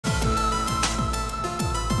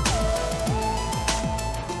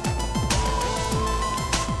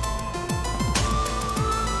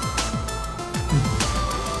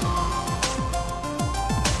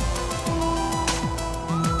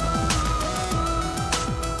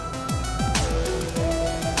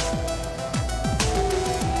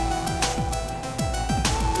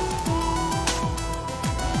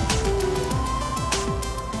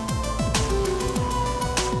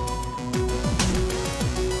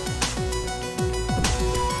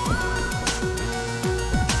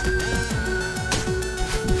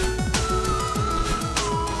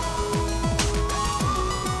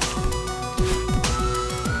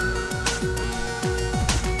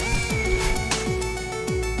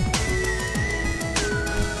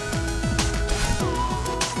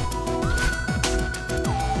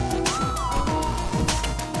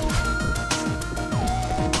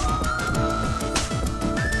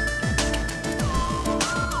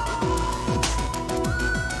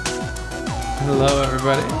Hello,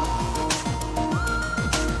 everybody.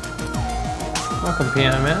 Welcome,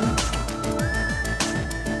 Piano Man.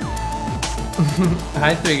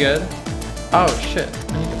 Hi, 3 Good. Oh shit!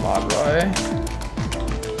 I need a mod, Roy.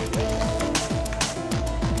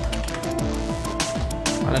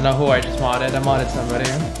 I don't know who I just modded. I modded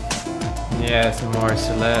somebody. Yes, more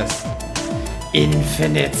Celeste.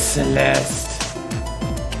 Infinite Celeste.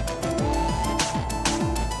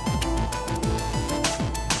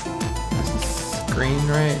 Green,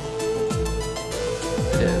 right?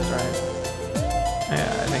 It is, right?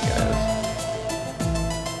 Yeah, I think it is.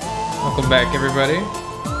 Welcome back, everybody.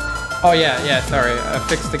 Oh yeah, sorry. I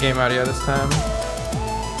fixed the game audio this time.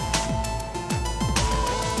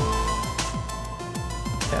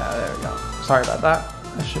 Yeah, there we go. Sorry about that.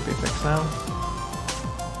 That should be fixed now.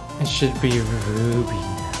 It should be Ruby.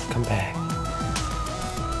 Come back.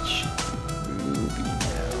 It should be Ruby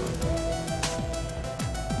now.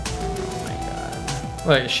 Oh my god.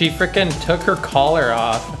 Look, she freaking took her collar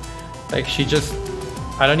off. Like, she just...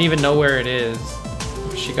 I don't even know where it is.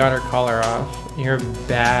 She got her collar off. You're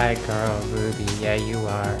bad, girl, Ruby. Yeah, you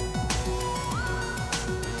are.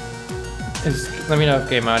 Let me know if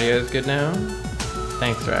game audio is good now.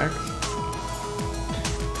 Thanks, Rex.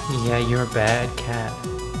 Yeah, you're a bad cat.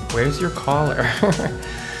 Where's your collar?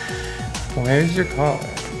 Where's your collar?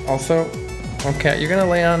 Also, okay, you're gonna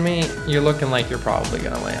lay on me. You're looking like you're probably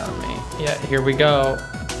gonna lay on me. Yeah, here we go.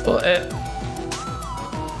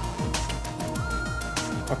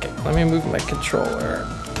 Okay, let me move my controller.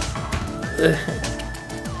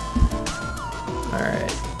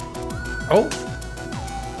 Alright. Oh!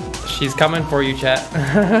 She's coming for you, chat.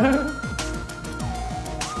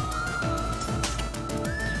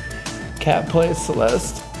 Cat plays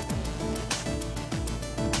Celeste.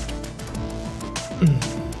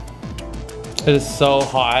 It is so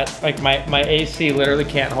hot. Like, my AC literally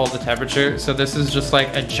can't hold the temperature, so this is just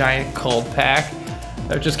like a giant cold pack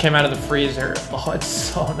that just came out of the freezer. Oh, it's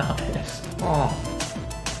so nice. Oh.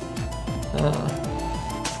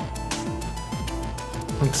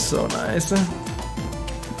 It's so nice.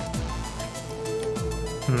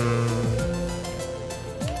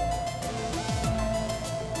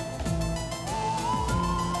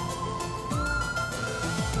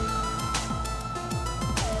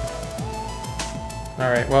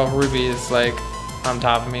 Alright, well, Ruby is like on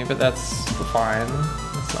top of me, but that's fine.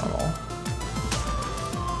 That's normal.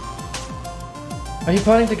 Are you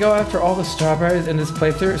planning to go after all the strawberries in this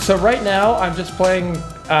playthrough? So right now, I'm just playing,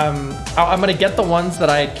 I'm gonna get the ones that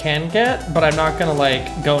I can get, but I'm not gonna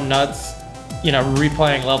like go nuts, you know,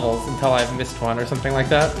 replaying levels until I've missed one or something like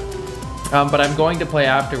that. But I'm going to play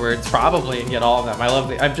afterwards, probably, and get all of them.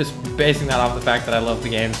 I'm just basing that off the fact that I love the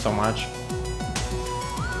game so much.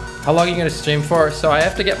 How long are you gonna stream for? So I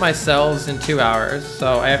have to get my cells in 2 hours,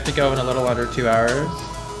 so I have to go in a little under 2 hours.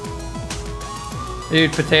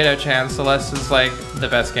 Dude, Potato Chan, Celeste is like the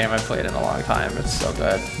best game I've played in a long time. It's so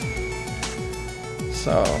good.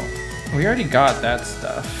 So, we already got that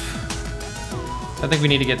stuff. I think we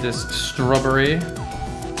need to get this strawberry.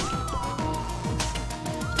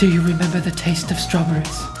 Do you remember the taste of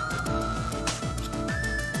strawberries?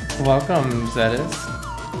 Welcome, Zedis.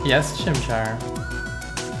 Yes, Chimchar.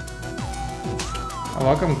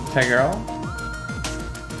 Welcome, Peg Girl.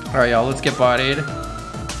 Alright, y'all, let's get bodied.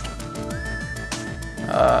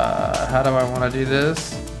 How do I want to do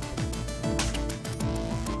this?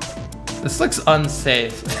 This looks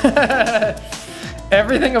unsafe.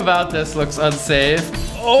 Everything about this looks unsafe.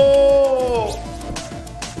 Oh!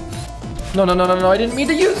 No, I didn't mean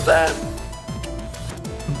to use that.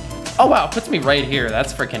 Oh wow, it puts me right here.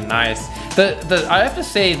 That's freaking nice. I have to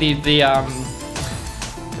say the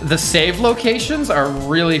save locations are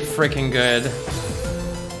really freaking good.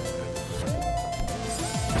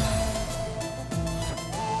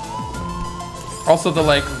 Also, the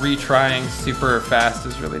like retrying super fast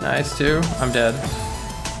is really nice too. I'm dead.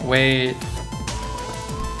 Wait.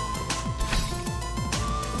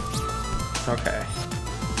 Okay.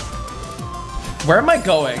 Where am I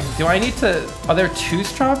going? Do I need to... Are there 2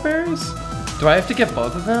 strawberries? Do I have to get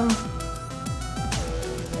both of them?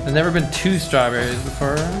 There's never been 2 strawberries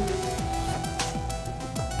before.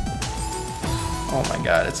 Oh my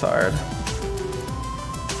god, it's hard.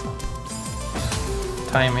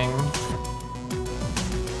 Timing.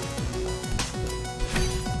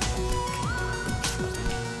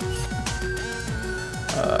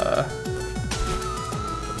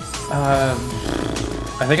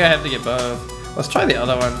 I think I have to get both. Let's try the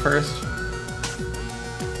other one first.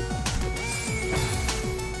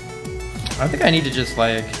 I think I need to just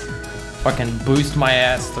like fucking boost my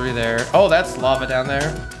ass through there. Oh, that's lava down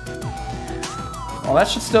there. Well, that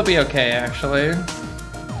should still be okay, actually.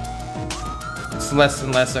 It's less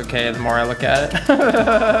and less okay the more I look at it.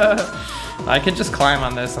 I can just climb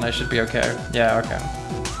on this and I should be okay. Yeah, okay.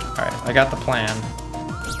 Alright, I got the plan.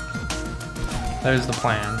 There's the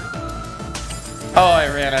plan. Oh, I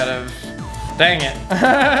ran out of... Dang it.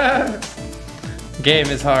 Game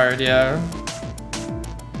is hard, yeah.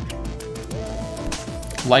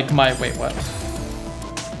 Like my... Wait, what?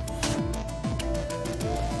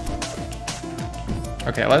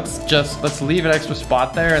 Okay, let's leave an extra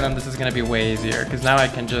spot there, and then this is gonna be way easier, because now I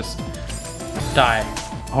can just die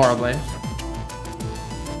horribly.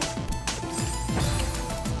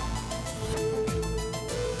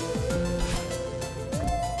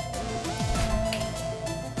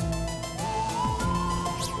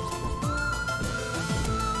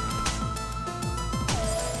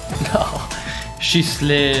 No, she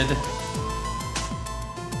slid.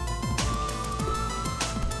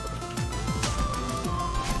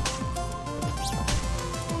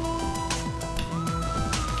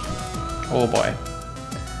 Oh boy.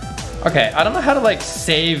 Okay, I don't know how to like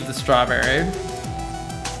save the strawberry.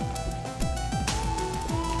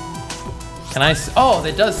 Can I? Oh,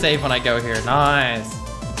 it does save when I go here. Nice.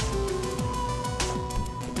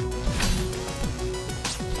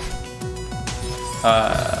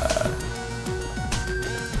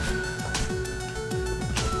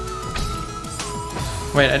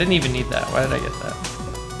 Wait, I didn't even need that. Why did I get that?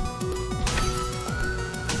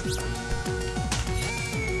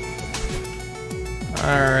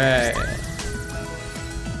 Alright.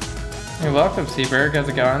 Hey, welcome, Seaberg. How's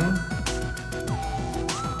it going?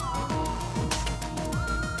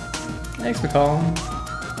 Thanks, McCall.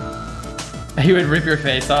 You would rip your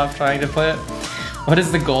face off trying to play it? What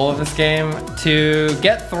is the goal of this game? To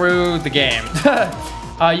get through the game.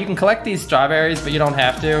 You can collect these strawberries, but you don't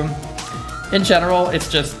have to. In general, it's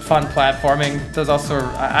just fun platforming. There's also,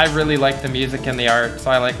 I really like the music and the art,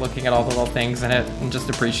 so I like looking at all the little things in it and just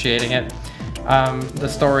appreciating it. The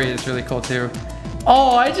story is really cool too.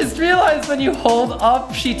 Oh, I just realized when you hold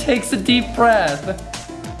up, she takes a deep breath.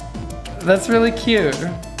 That's really cute.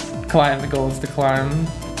 Climb, the goal is to climb.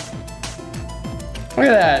 Look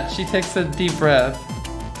at that, she takes a deep breath.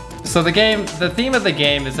 So the theme of the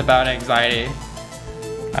game is about anxiety,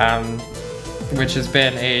 which has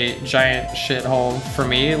been a giant shithole for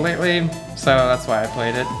me lately, so that's why I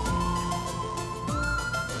played it.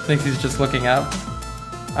 I think he's just looking up.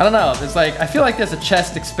 I don't know, there's like, I feel like there's a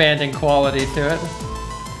chest expanding quality to it.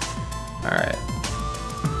 Alright.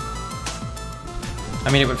 I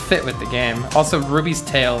mean, it would fit with the game. Also, Ruby's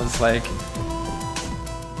tail is like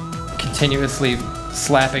continuously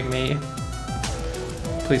slapping me.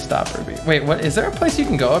 Please stop, Ruby. Wait, what? Is there a place you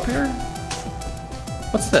can go up here?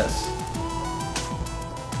 What's this?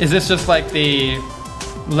 Is this just like the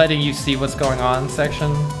letting you see what's going on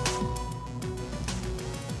section?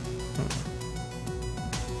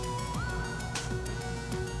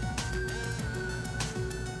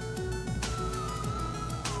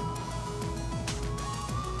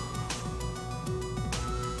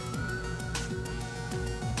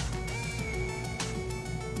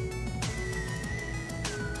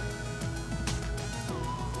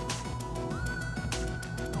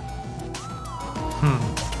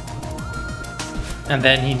 And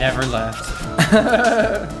then he never left.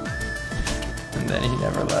 And then he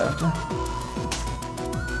never left.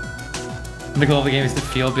 The goal of the game is to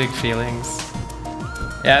feel big feelings.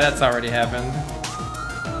 Yeah, that's already happened.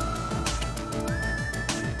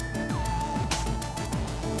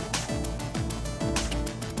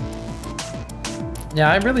 Yeah,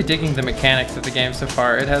 I'm really digging the mechanics of the game so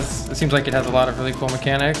far. It seems like it has a lot of really cool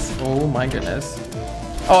mechanics. Oh my goodness.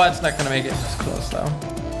 Oh, that's not gonna make it this close though.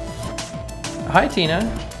 Hi, Tina.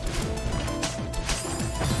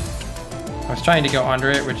 I was trying to go under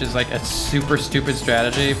it, which is like a super stupid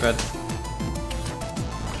strategy, but...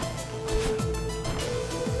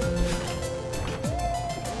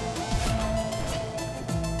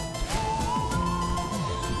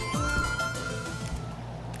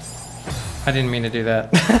 I didn't mean to do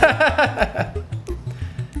that.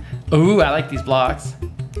 Ooh, I like these blocks.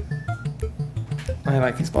 I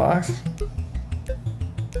like these blocks.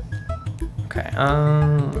 Okay,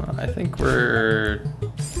 I think we're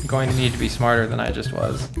going to need to be smarter than I just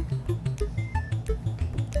was.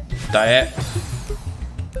 Diet.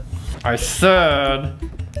 I said.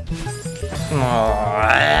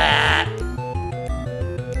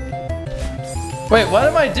 Wait, what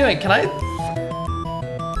am I doing? Can I?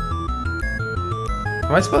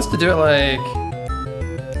 Am I supposed to do it like?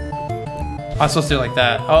 I'm supposed to do it like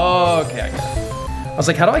that. Oh, okay, I got it. I was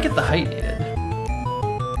like, how do I get the height needed?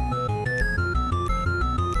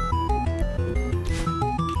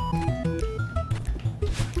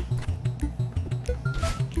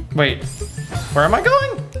 Wait, where am I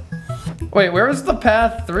going? Wait, where was the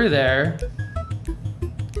path through there?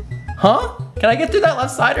 Huh? Can I get through that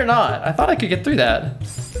left side or not? I thought I could get through that.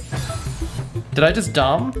 Did I just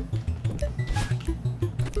dumb?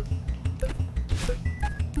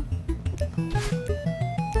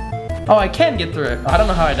 Oh, I can get through it. I don't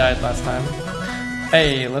know how I died last time.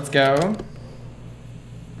 Hey, let's go.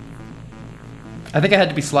 I think I had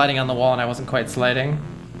to be sliding on the wall and I wasn't quite sliding.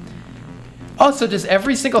 Oh, so does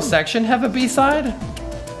every single section have a B-side?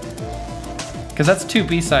 Because that's 2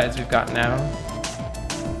 B-sides we've got now.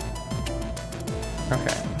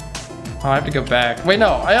 Okay. I'll have to go back. Wait,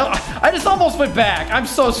 no, I just almost went back. I'm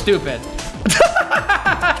so stupid.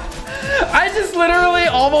 I just literally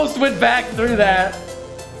almost went back through that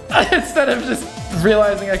instead of just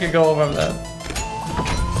realizing I could go over that.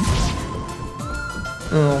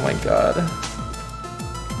 Oh my god.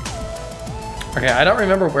 Okay, I don't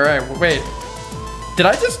remember where I... Wait. Did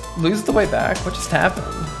I just lose the way back? What just happened?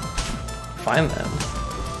 Fine then.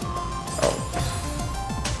 Oh.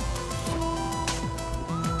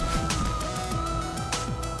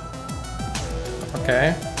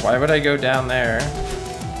 Okay. Why would I go down there?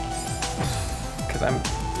 Because I'm...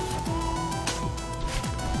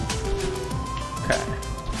 Okay.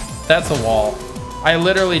 That's a wall. I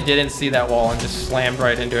literally didn't see that wall and just slammed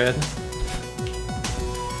right into it.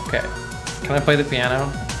 Okay. Can I play the piano?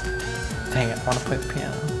 Dang it, I want to play the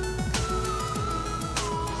piano.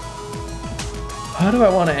 How do I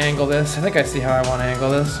want to angle this? I think I see how I want to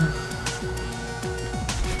angle this.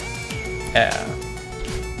 Yeah.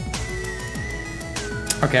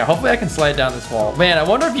 Okay, hopefully I can slide down this wall. Man, I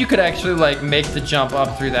wonder if you could actually like make the jump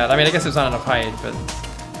up through that. I mean, I guess it's not enough height, but...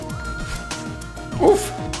 Oof!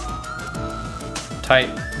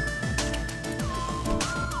 Tight.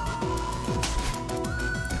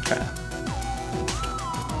 Okay.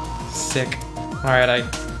 Sick. Alright,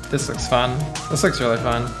 this looks fun. This looks really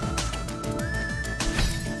fun.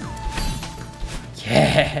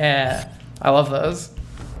 Yeah! I love those.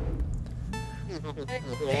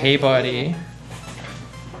 Hey, buddy.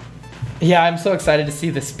 Yeah, I'm so excited to see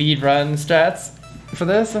the speed run strats for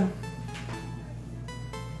this.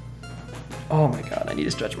 Oh my god, I need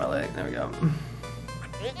to stretch my leg. There we go.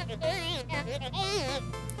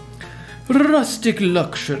 Rustic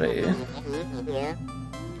luxury.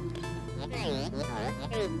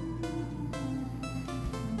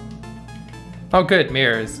 Oh good,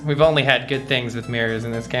 mirrors. We've only had good things with mirrors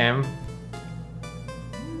in this game.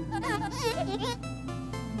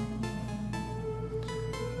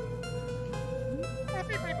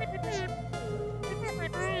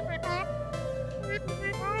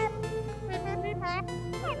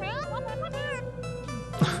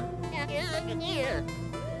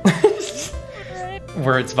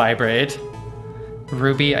 Words vibrate.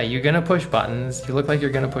 Ruby, are you gonna push buttons? You look like you're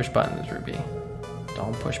gonna push buttons, Ruby.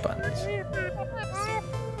 Don't push buttons.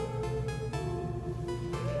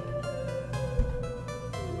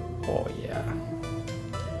 Oh yeah.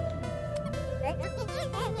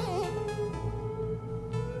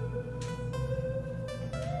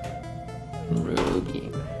 Ruby.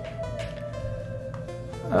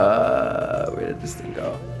 Where did this thing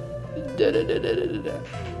go?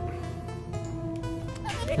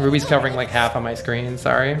 Ruby's covering like half of my screen,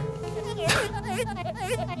 sorry.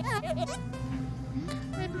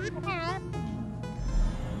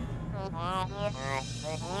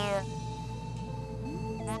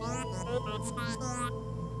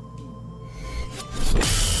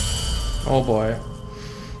 Oh boy.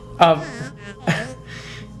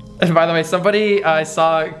 And by the way, somebody I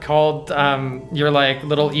saw called your like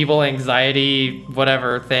little evil anxiety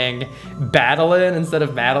whatever thing Battlein instead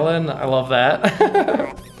of Madeline. I love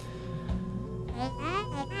that.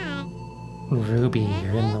 Ruby,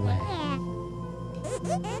 you're in the way.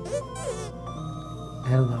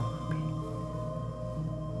 Hello, Ruby.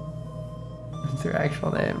 That's her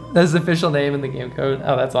actual name. That's the official name in the game code.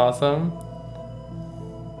 Oh, that's awesome.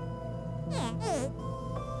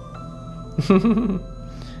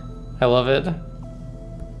 I love it.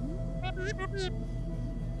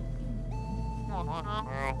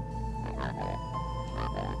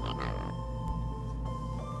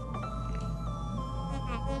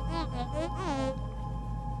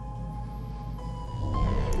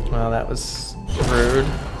 Well, that was rude.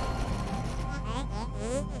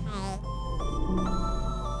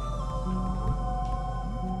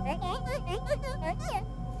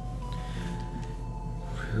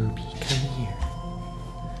 Ruby, come here.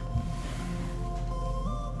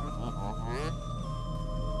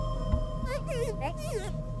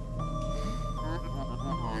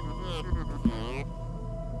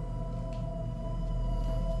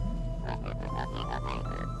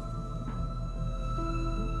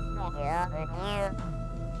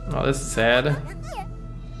 Oh, this is sad.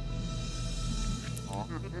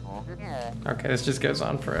 Okay, this just goes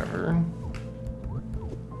on forever.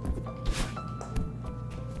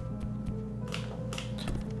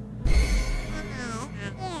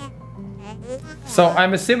 So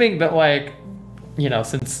I'm assuming that, like, you know,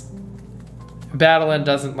 since Madeline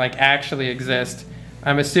doesn't, like, actually exist,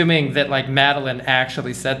 I'm assuming that, like, Madeline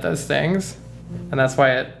actually said those things. And that's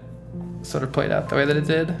why it sort of played out the way that it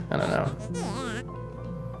did. I don't know.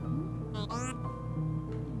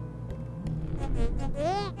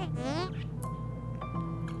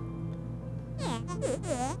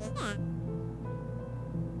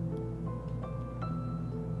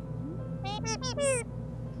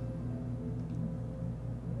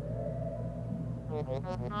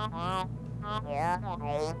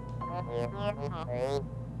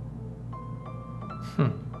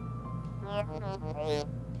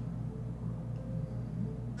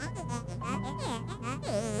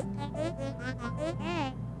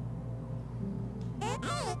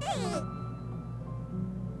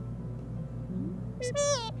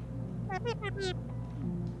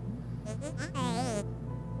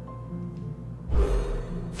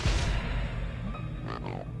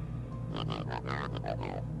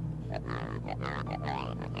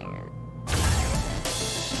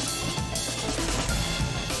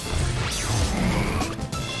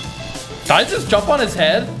 Did I just jump on his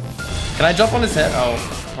head? Can I jump on his head? Oh,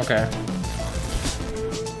 okay.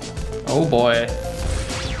 Oh boy.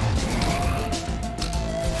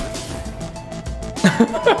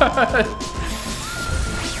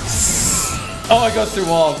 Oh, it goes through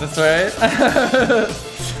walls, that's right.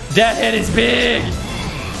 That head is big.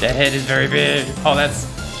 That head is very big. Oh, that's...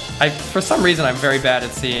 for some reason, I'm very bad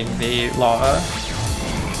at seeing the lava.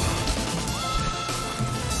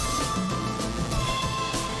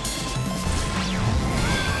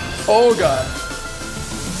 Oh god.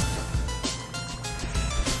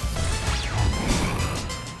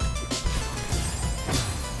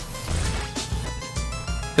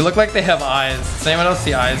 They look like they have eyes. Does anyone else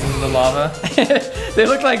see eyes in the lava? They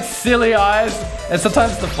look like silly eyes. And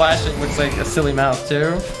sometimes the flashing looks like a silly mouth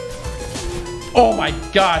too. Oh my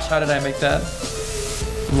gosh, how did I make that?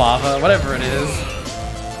 Lava, whatever it is.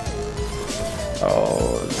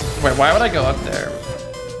 Oh, wait, why would I go up there?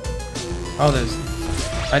 Oh, there's...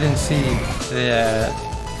 I didn't see that.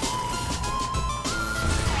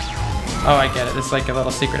 Oh, I get it. It's like a little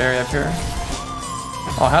secret area up here.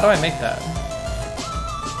 Oh, how do I make that?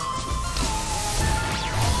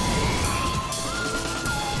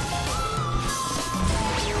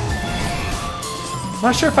 I'm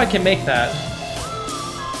not sure if I can make that.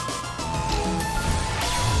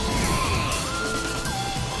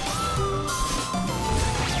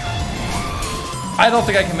 I don't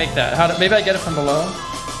think I can make that. Maybe I get it from below?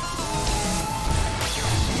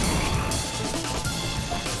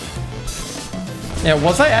 Yeah,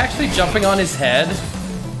 was I actually jumping on his head?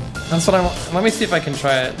 That's what I want. Let me see if I can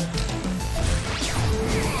try it.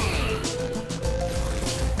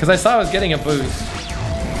 Because I saw I was getting a boost.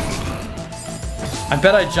 I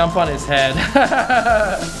bet I jump on his head.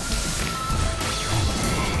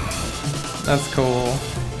 That's cool.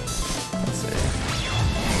 Let's see.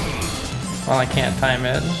 Well, I can't time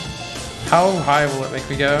it. How high will it make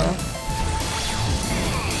me go?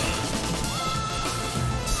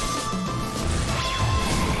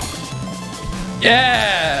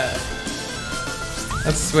 Yeah!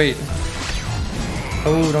 That's sweet.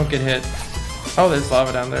 Oh, don't get hit. Oh, there's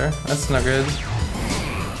lava down there. That's no good.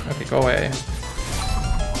 Okay, go away.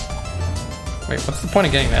 Wait, what's the point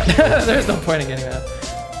of getting that? There's no point in getting that.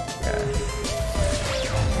 Okay.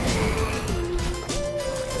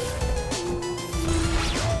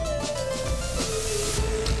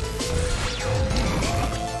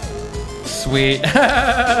 Sweet.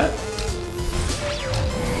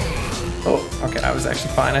 Oh, okay, I was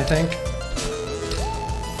actually fine, I think.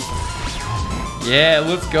 Yeah,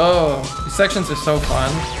 let's go. These sections are so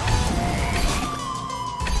fun.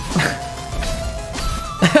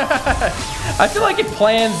 I feel like it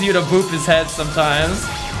plans you to boop his head sometimes.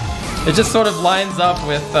 It just sort of lines up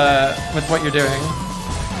with what you're doing.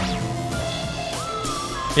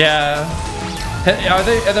 Yeah.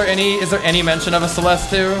 Is there any mention of a Celeste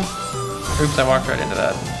too? Oops, I walked right into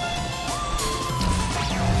that.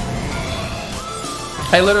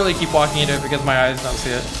 I literally keep walking into it because my eyes don't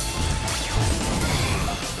see it.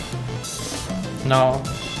 No.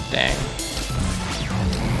 Dang.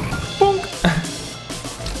 Boink.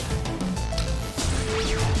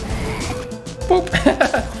 Boop.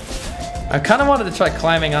 I kind of wanted to try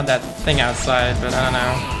climbing on that thing outside, but I don't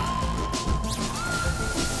know.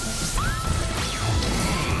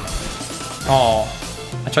 Oh.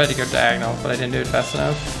 I tried to go diagonal, but I didn't do it fast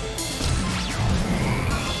enough.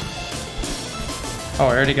 Oh,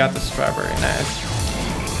 I already got the strawberry. Nice.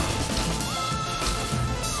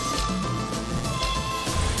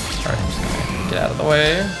 Alright, I'm just gonna get out of the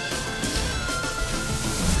way.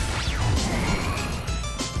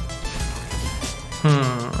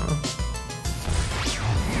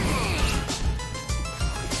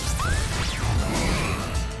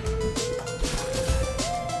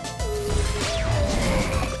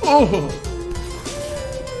 Oh!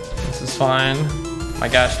 This is fine. My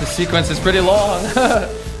gosh, this sequence is pretty long. That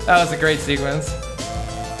was a great sequence.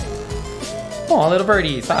 Oh, little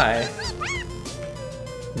birdies, hi.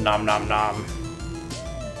 Nom nom nom.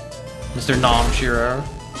 Mr. Nom Shiro.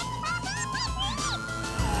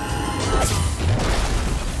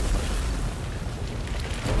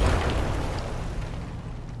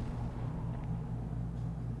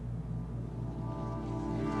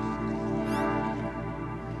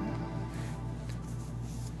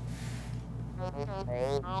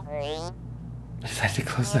 I decided to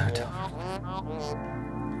close the hotel.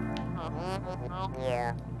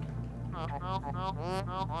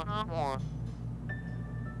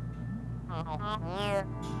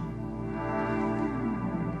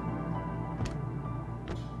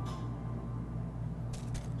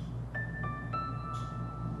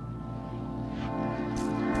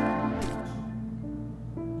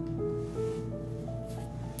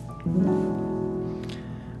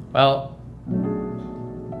 Well,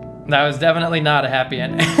 that was definitely not a happy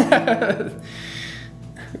ending.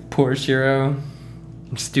 Poor Shiro.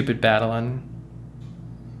 Stupid battling.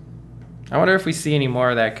 I wonder if we see any more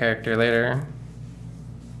of that character later.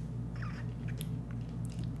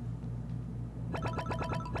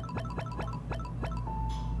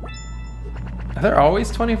 Are there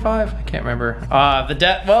always 25? I can't remember. The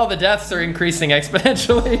deaths are increasing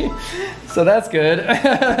exponentially, so that's good.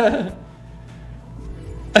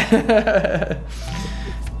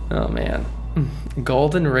 Oh man.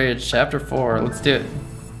 Golden Ridge, chapter 4. Let's do it.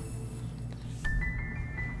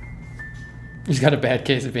 He's got a bad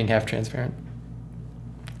case of being half transparent.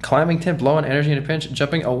 Climbing 10 low on energy in a pinch.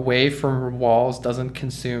 Jumping away from walls doesn't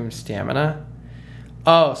consume stamina.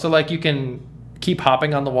 Oh, so like you can keep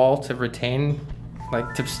hopping on the wall to retain,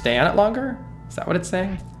 like to stay on it longer? Is that what it's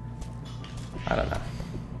saying? I don't know.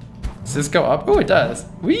 Does this go up? Oh, it does.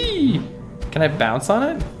 Whee! Can I bounce on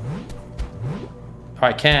it? Oh,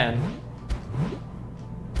 I can.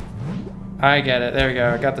 I get it. There we go.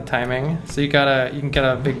 I got the timing. So you can get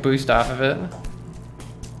a big boost off of it.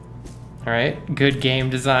 All right. Good game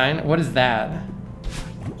design. What is that?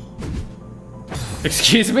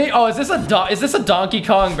 Excuse me? Oh, is this a Donkey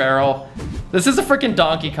Kong barrel? This is a freaking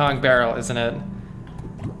Donkey Kong barrel, isn't it?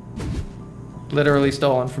 Literally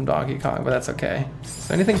stolen from Donkey Kong, but that's okay. Is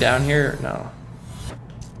there anything down here? No.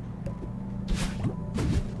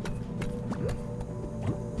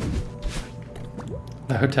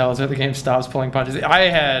 The hotel is where the game stops pulling punches. I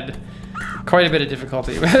had quite a bit of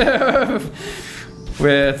difficulty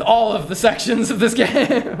with all of the sections of this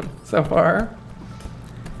game so far.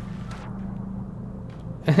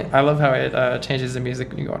 I love how it changes the music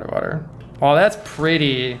when you go underwater. Oh, that's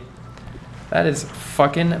pretty. That is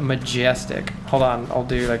fucking majestic. Hold on,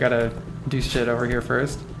 I gotta do shit over here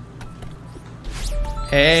first.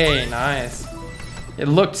 Hey, nice. It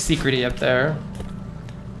looked secrety up there.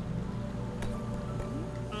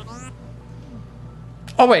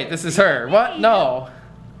 Oh wait, this is her. What? No.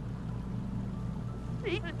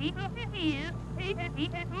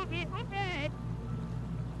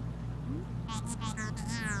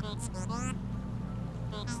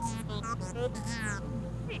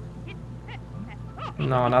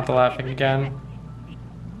 No, not the laughing again.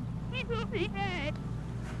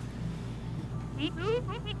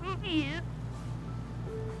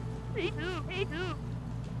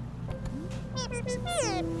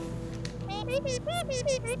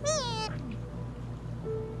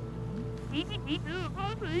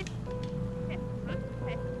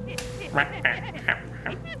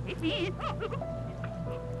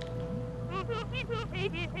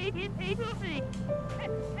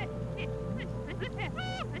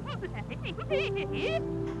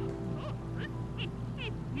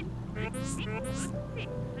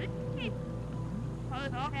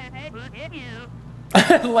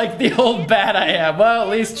 Like the old bat I am. Well, at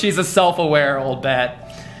least she's a self-aware old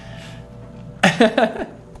bat.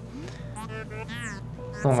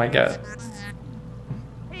 Oh my god.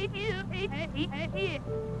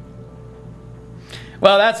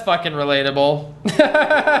 Well, that's fucking relatable.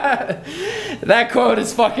 That quote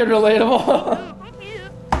is fucking relatable.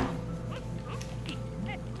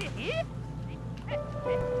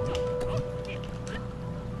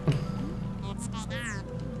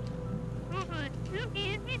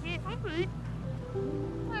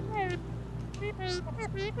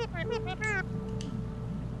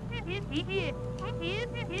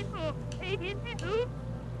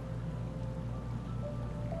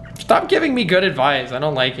 Stop giving me good advice. I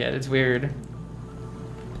don't like it. It's weird.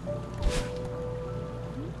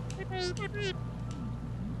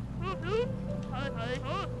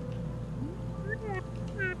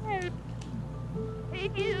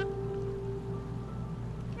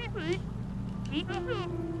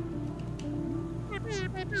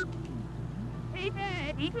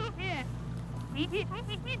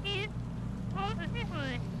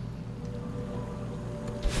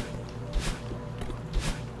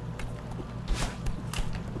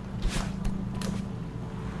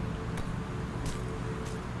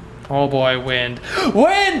 Oh boy, wind.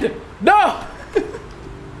 Wind! No!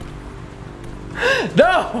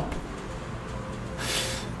 No!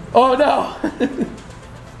 Oh no!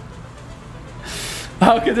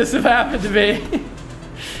 How could this have happened to me?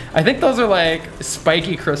 I think those are like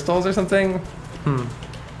spiky crystals or something.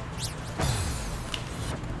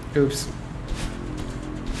 Oops.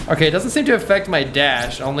 Okay, it doesn't seem to affect my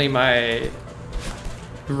dash, only my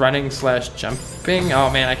running slash jumping. Oh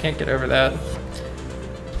man, I can't get over that.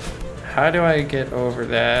 How do I get over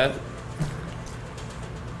that?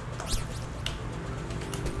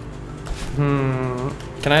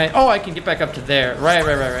 Can I? Oh, I can get back up to there. Right.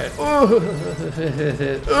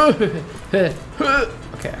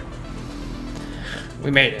 Okay.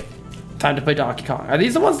 We made it. Time to play Donkey Kong. Are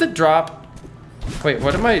these the ones that drop? Wait,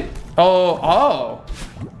 what am I? Oh,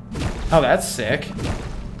 that's sick.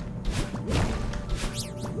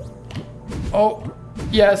 Oh,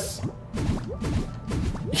 yes.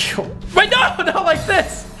 Wait, no, not like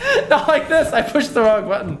this. Not like this. I pushed the wrong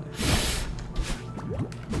button.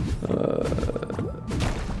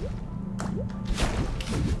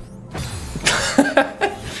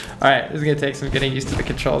 All right, this is gonna take some getting used to the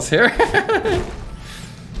controls here.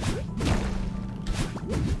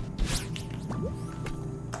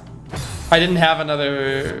 I didn't have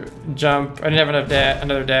another jump. I didn't have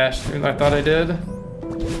another dash, even though I thought I did.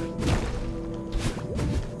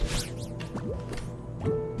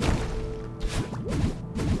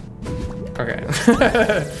 Okay.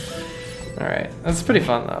 All right, that's pretty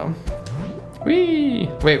fun though. Whee!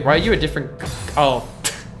 Wait, why are you a different? Oh,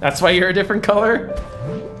 that's why you're a different color.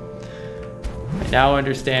 I now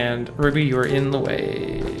understand. Ruby, you are in the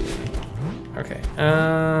way. Okay.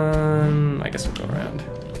 I guess we'll go around.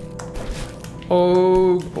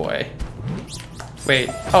 Oh boy. Wait.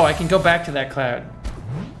 Oh, I can go back to that cloud.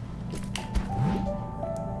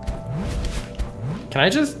 Can I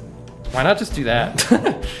just? Why not just do that?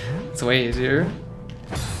 It's way easier.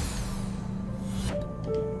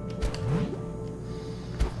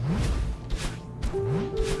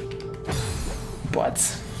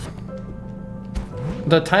 But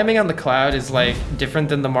the timing on the cloud is like different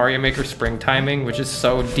than the Mario Maker Spring timing, which is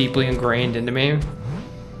so deeply ingrained into me.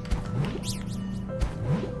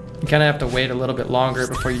 You kind of have to wait a little bit longer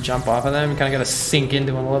before you jump off of them. You kind of got to sink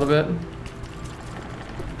into them a little bit.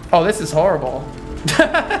 Oh, this is horrible.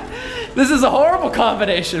 This is a horrible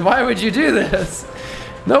combination. Why would you do this?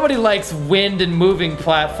 Nobody likes wind and moving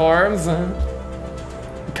platforms.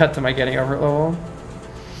 Cut to my getting over it level.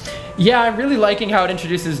 Yeah, I'm really liking how it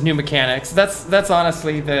introduces new mechanics. That's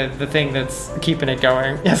honestly the thing that's keeping it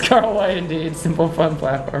going. Yes, Carl, why indeed? Simple, fun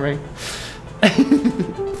platforming.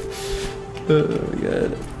 Oh,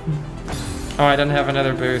 good. Oh, I don't have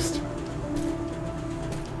another boost.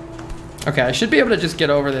 Okay, I should be able to just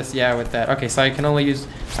get over this, yeah, with that. Okay, so I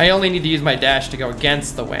only need to use my dash to go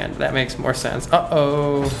against the wind. That makes more sense.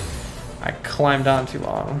 Uh-oh. I climbed on too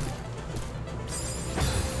long.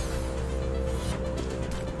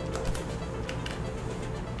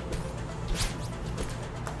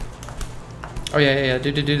 Oh, yeah.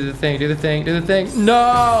 Do the thing.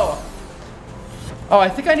 No! Oh, I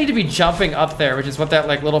think I need to be jumping up there, which is what that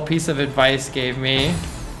like little piece of advice gave me.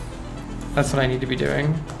 That's what I need to be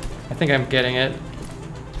doing. I think I'm getting it.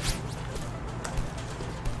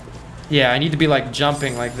 Yeah, I need to be like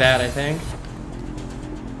jumping like that, I think.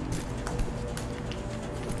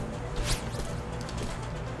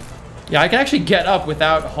 Yeah, I can actually get up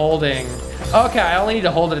without holding. Okay, I only need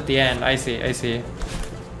to hold it at the end. I see. I see.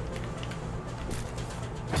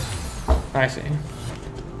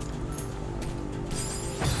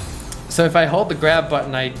 So if I hold the grab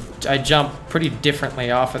button, I jump pretty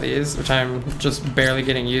differently off of these, which I'm just barely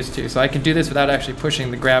getting used to. So I can do this without actually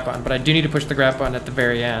pushing the grab button, but I do need to push the grab button at the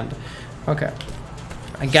very end. Okay.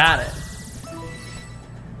 I got it.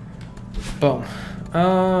 Boom.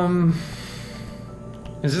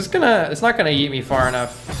 Is this gonna... It's not gonna eat me far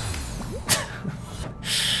enough.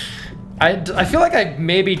 I feel like I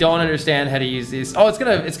maybe don't understand how to use these. Oh, it's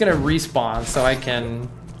gonna respawn, so I can.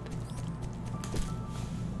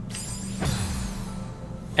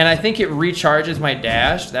 And I think it recharges my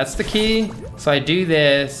dash. That's the key. So I do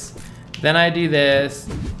this, then I do this,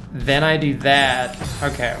 then I do that.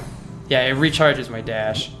 Okay. Yeah, it recharges my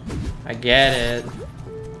dash. I get it.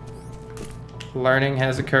 Learning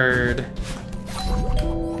has occurred.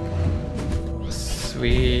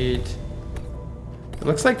 Sweet. It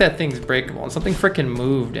looks like that thing's breakable and something freaking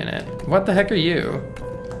moved in it. What the heck are you?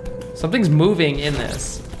 Something's moving in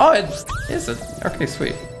this. Oh, it is it. Okay,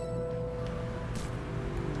 sweet.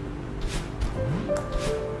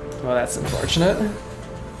 Well, that's unfortunate.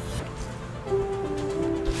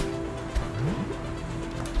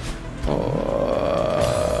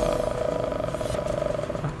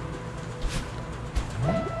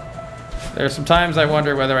 There's some times I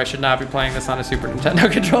wonder whether I should not be playing this on a Super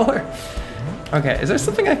Nintendo controller. Okay, is there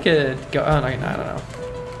something I could go? Oh, no, I don't know.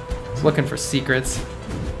 I was looking for secrets.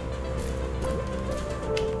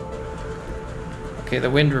 Okay, the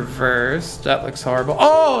wind reversed. That looks horrible.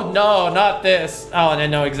 Oh, no, not this. Oh, and I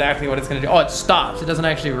know exactly what it's gonna do. Oh, it stops. It doesn't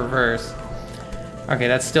actually reverse. Okay,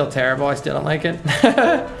 that's still terrible. I still don't like it.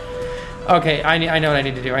 Okay, I know what I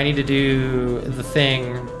need to do. I need to do the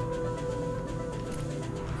thing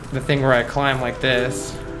where I climb like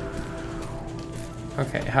this.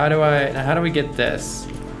 Okay, how do we get this?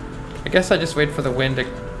 I guess I just wait for the wind to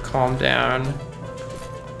calm down.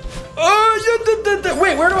 Oh,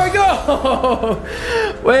 wait, where do I go?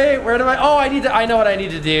 Wait, where do I? Oh, I know what I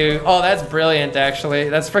need to do. Oh, that's brilliant, actually.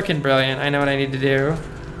 That's freaking brilliant. I know what I need to do.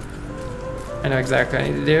 I know exactly what I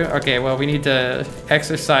need to do. Okay, well, we need to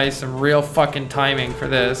exercise some real fucking timing for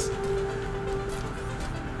this.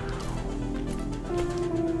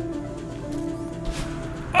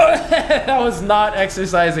 That was not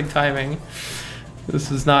exercising timing.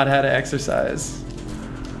 This is not how to exercise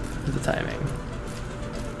the timing.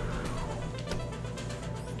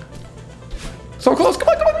 So close, come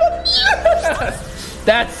on, come on, come on! Yes!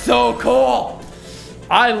 That's so cool!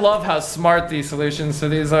 I love how smart these solutions to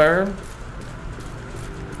these are.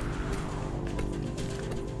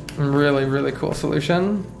 Really, really cool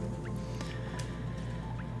solution.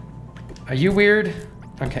 Are you weird?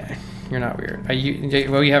 Okay, you're not weird. Are you?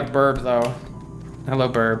 Well, you have Burb though. Hello,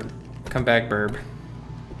 Burb. Come back, Burb.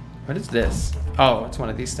 What is this? Oh, it's one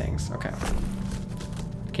of these things. Okay.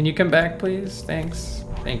 Can you come back, please? Thanks.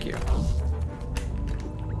 Thank you.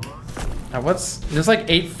 Now, there's like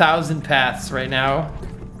 8,000 paths right now.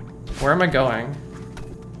 Where am I going?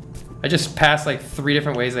 I just passed like 3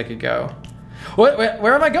 different ways I could go.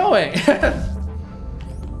 Where am I going?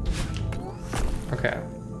 Okay.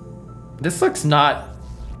 This looks not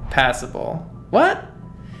passable. What?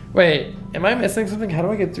 Wait, am I missing something? How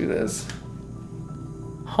do I get through this?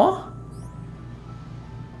 Huh?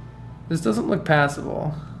 This doesn't look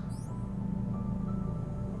passable.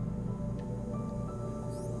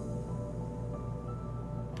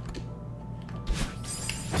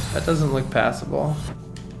 That doesn't look passable.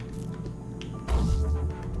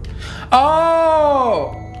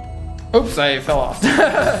 Oh! Oops, I fell off.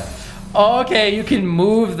 Okay, you can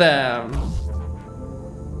move them.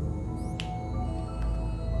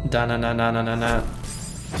 Da-na-na-na-na-na-na.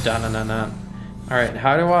 Da-na-na-na. Alright,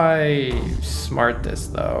 how do I smart this,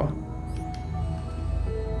 though?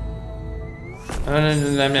 How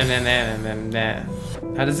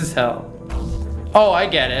does this help? Oh, I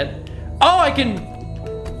get it. Oh, I can...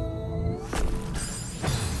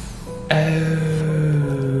 Oh,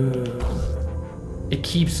 it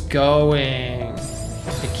keeps going.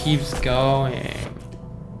 It keeps going.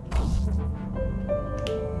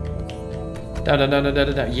 Da da da da da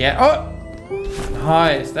da. Yeah. Oh,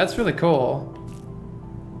 nice. That's really cool.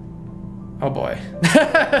 Oh boy.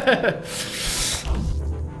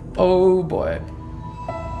 Oh boy.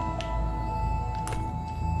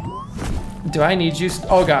 Do I need you?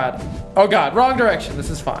 Oh god. Oh god. Wrong direction. This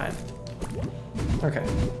is fine. Okay.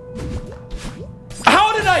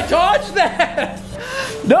 How did I dodge that?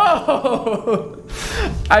 No!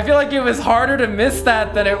 I feel like it was harder to miss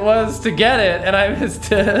that than it was to get it, and I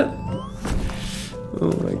missed it.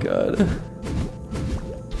 Oh my god.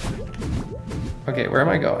 Okay, where am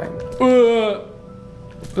I going?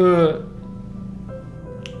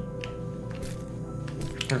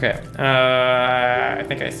 Okay, I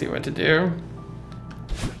think I see what to do.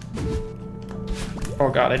 Oh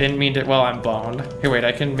god, I didn't mean to. Well, I'm boned. Here, wait,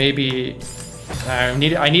 I can maybe. I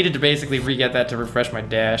needed to basically re-get that to refresh my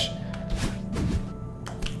dash.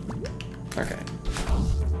 Okay.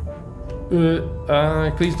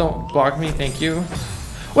 Please don't block me, thank you.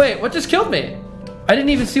 Wait, what just killed me? I didn't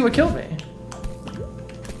even see what killed me.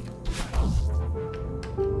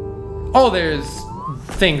 Oh, there's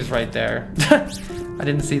things right there. I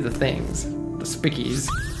didn't see the things. The spickies.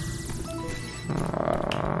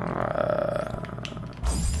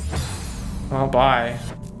 Well, bye.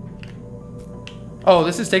 Oh,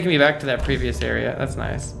 this is taking me back to that previous area. That's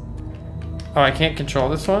nice. Oh, I can't control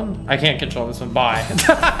this one? I can't control this one. Bye.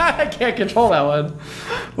 I can't control that one.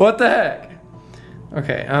 What the heck?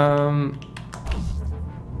 Okay,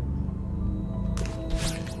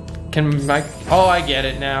 can my... Oh, I get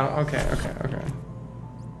it now. Okay.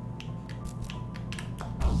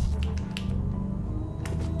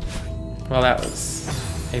 Well, that was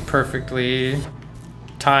a perfectly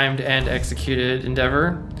timed and executed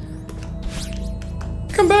endeavor.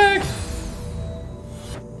 Come back!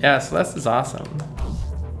 Yeah, Celeste is awesome.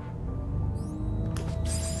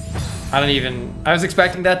 I was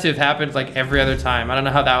expecting that to have happened like every other time. I don't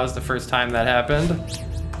know how that was the first time that happened.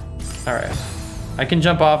 All right. I can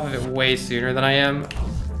jump off of it way sooner than I am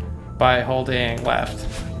by holding left.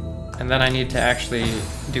 And then I need to actually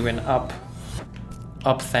do an up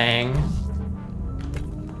thing.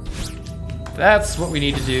 That's what we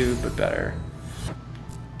need to do, but better.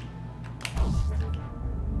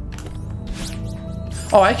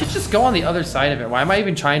 Oh, I could just go on the other side of it. Why am I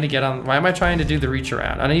even trying to get on? Why am I trying to do the reach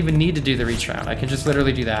around? I don't even need to do the reach around. I can just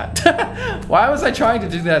literally do that. Why was I trying to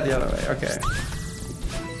do that the other way? Okay.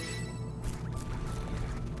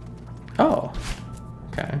 Oh.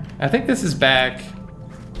 Okay. I think this is back.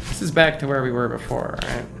 This is back to where we were before,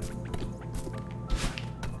 right?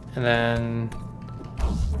 And then...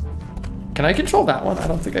 Can I control that one? I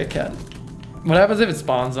don't think I can. What happens if it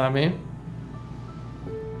spawns on me?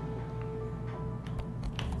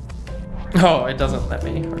 Oh, it doesn't let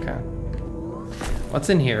me. Okay. What's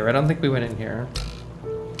in here? I don't think we went in here.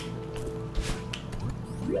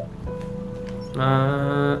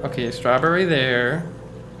 Okay, strawberry there.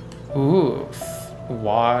 Ooh,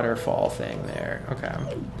 waterfall thing there. Okay.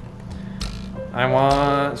 I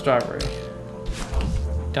want strawberry.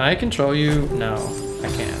 Can I control you? No, I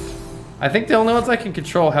can't. I think the only ones I can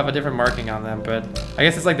control have a different marking on them, but I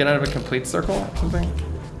guess it's like they don't have a complete circle or something.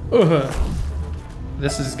 Ugh.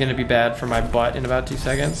 This is gonna be bad for my butt in about 2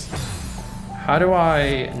 seconds. How do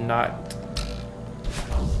I not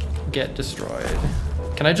get destroyed?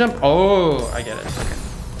 Can I jump? Oh, I get it. Okay,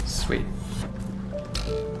 sweet.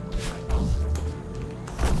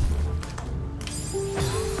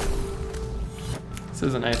 This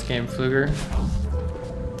is a nice game, Pfluger.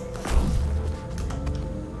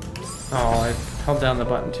 Oh, I held down the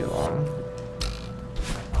button too long.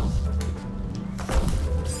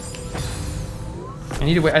 I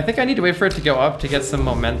need to wait. I think I need to wait for it to go up to get some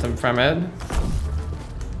momentum from it.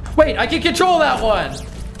 Wait, I can control that one.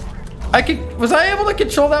 Was I able to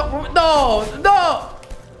control that one? No.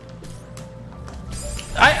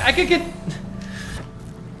 I could get.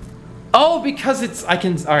 Oh, because it's.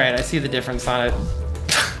 All right, I see the difference on it.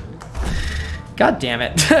 God damn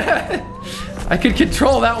it. I could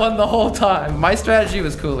control that one the whole time. My strategy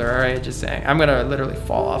was cooler. All right, just saying. I'm gonna literally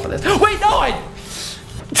fall off of this. Wait, no,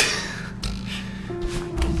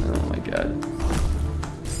 Oh my god.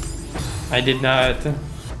 I did not.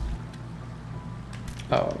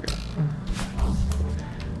 Oh, okay.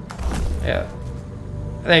 Yeah.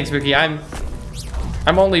 Thanks, Vicky. I'm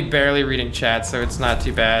only barely reading chat, so it's not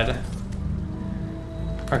too bad.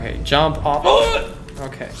 Okay, jump off.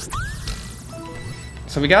 Okay.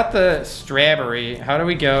 So we got the strawberry. How do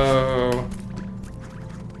we go?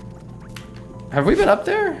 Have we been up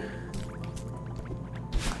there?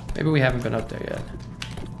 Maybe we haven't been up there yet.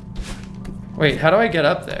 Wait, how do I get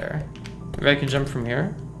up there? Maybe I can jump from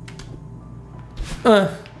here?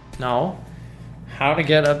 No. How to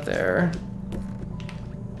get up there?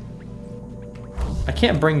 I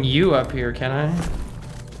can't bring you up here, can I?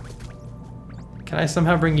 Can I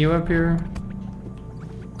somehow bring you up here?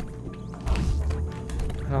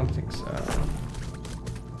 I don't think so.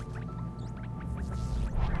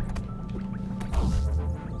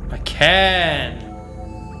 I can!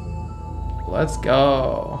 Let's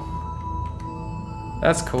go.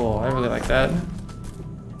 That's cool. I really like that.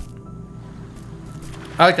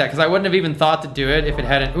 I like that because I wouldn't have even thought to do it if it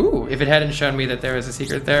hadn't. Ooh, if it hadn't shown me that there was a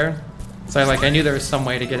secret there. So I knew there was some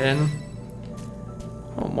way to get in.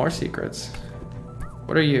 Oh, more secrets.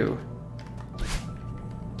 What are you?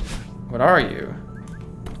 What are you?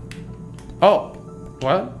 Oh,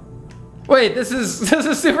 what? Wait, this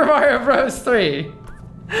is Super Mario Bros. 3.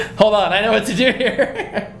 Hold on, I know what to do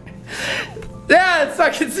here. Yeah, it's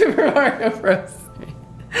fucking Super Mario Bros. 3.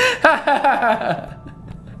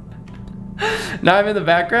 Now I'm in the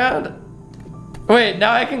background? Wait,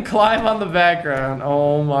 now I can climb on the background.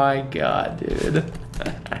 Oh my god, dude.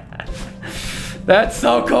 That's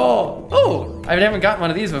so cool. Oh, I haven't gotten one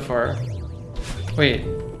of these before. Wait.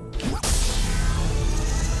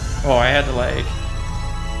 Oh, I had to like,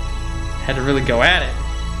 really go at it.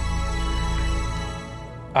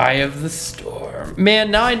 Eye of the Storm. Man,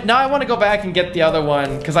 now I want to go back and get the other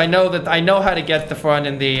one because I know how to get the front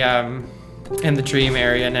in the dream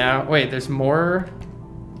area now. Wait, there's more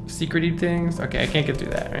secrety things. Okay, I can't get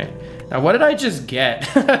through that, right? Now, what did I just get?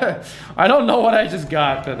 I don't know what I just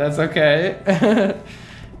got, but that's okay.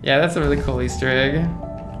 Yeah, that's a really cool Easter egg.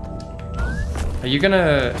 Are you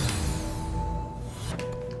gonna...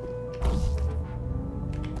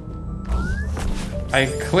 I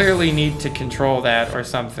clearly need to control that or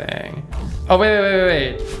something. Oh,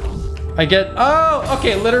 wait. I get... Oh,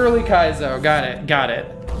 okay, literally Kaizo. Got it.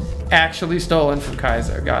 Actually stolen from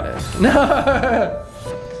Kaizo. Got it. No.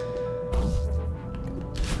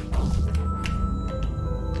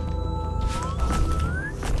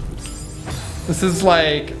 This is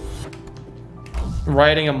like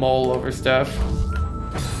riding a mole over stuff.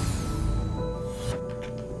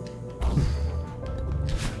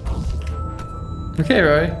 Okay,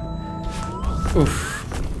 Roy.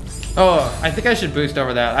 Oof. Oh, I think I should boost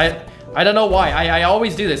over that. I don't know why. I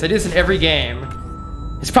always do this. I do this in every game.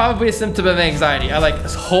 It's probably a symptom of anxiety. I like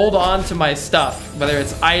hold on to my stuff, whether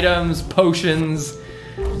it's items, potions,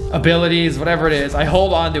 abilities, whatever it is. I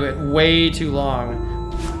hold on to it way too long.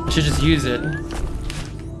 I should just use it.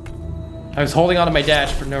 I was holding on to my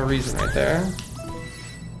dash for no reason right there.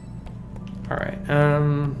 All right.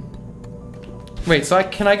 Wait, so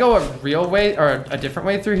can I go a real way or a different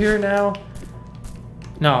way through here now?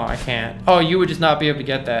 No, I can't. Oh, you would just not be able to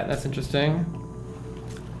get that. That's interesting.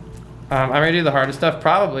 I'm ready to do the hardest stuff,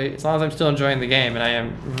 probably, as long as I'm still enjoying the game, and I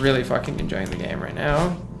am really fucking enjoying the game right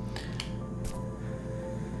now.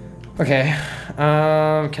 Okay,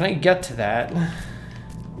 can I get to that?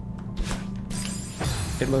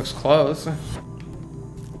 It looks close.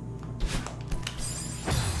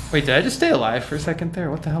 Wait, did I just stay alive for a second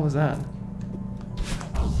there? What the hell was that?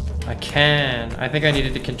 I can. I think I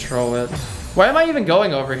needed to control it. Why am I even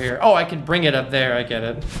going over here? Oh, I can bring it up there. I get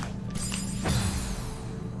it.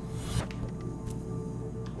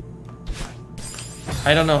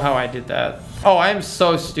 I don't know how I did that. Oh, I'm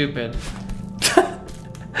so stupid.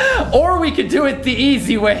 Or we could do it the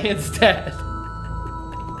easy way instead.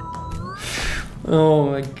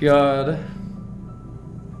 Oh my god.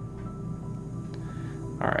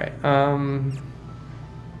 Alright,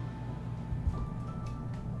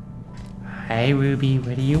 Hi Ruby,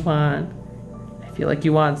 what do you want? I feel like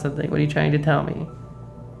you want something. What are you trying to tell me?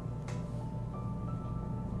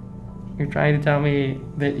 You're trying to tell me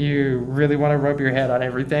that you really want to rub your head on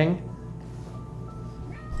everything?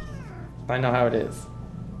 I know how it is.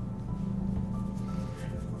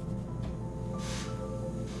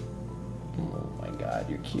 God,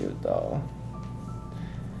 you're cute though.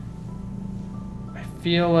 I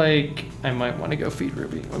feel like I might want to go feed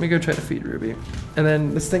Ruby. Let me go try to feed Ruby. And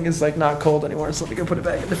then this thing is like not cold anymore, so let me go put it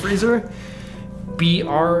back in the freezer.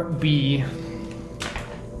 BRB.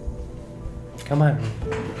 Come on.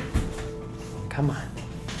 Come on.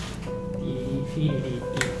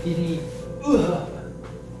 Ugh.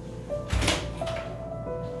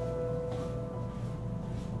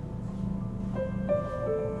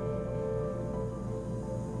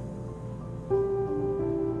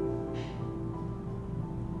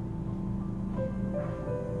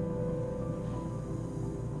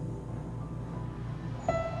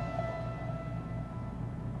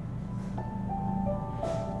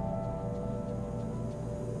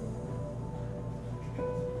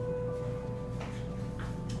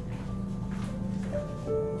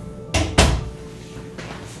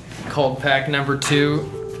 Cold pack number 2.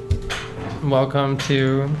 Welcome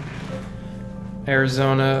to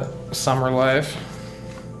Arizona summer life.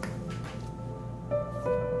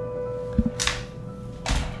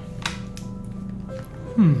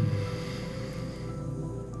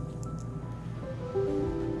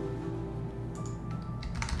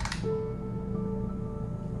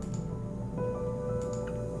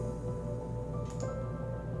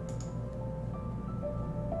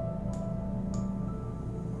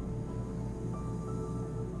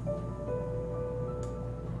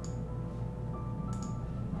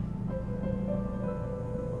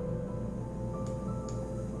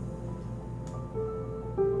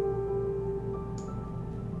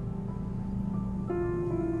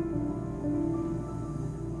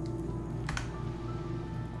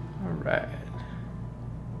 Right.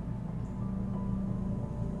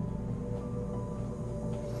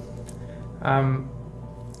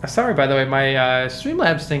 Sorry, by the way, my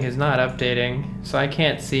Streamlabs thing is not updating, so I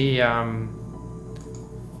can't see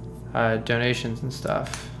donations and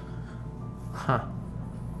stuff. Huh.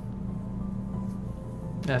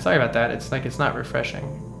 Yeah, sorry about that. It's like it's not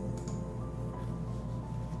refreshing.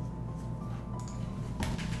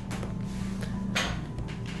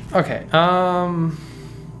 Okay,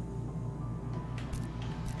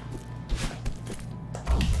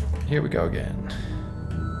 here we go again.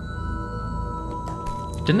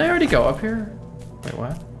 Didn't I already go up here? Wait,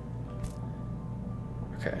 what?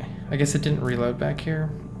 Okay, I guess it didn't reload back here.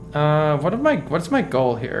 What's my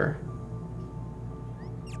goal here?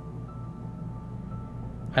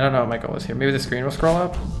 I don't know what my goal is here. Maybe the screen will scroll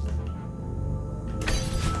up?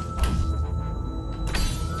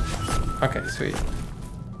 Okay, sweet.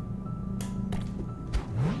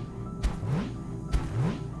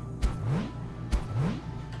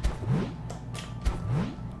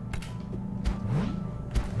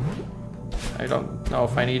 I don't know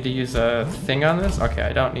if I need to use a thing on this. Okay,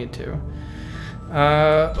 I don't need to.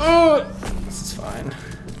 Oh, this is fine.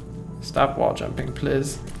 Stop wall jumping,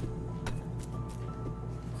 please.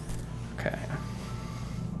 Okay.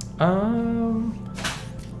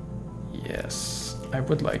 Yes, I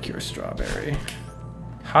would like your strawberry.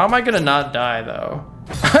 How am I gonna not die though?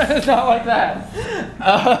 It's not like that.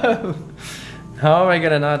 How am I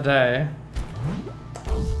gonna not die?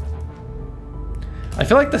 I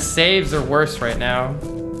feel like the saves are worse right now.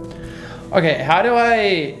 Okay, how do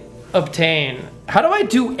I obtain? How do I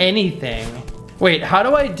do anything? Wait, how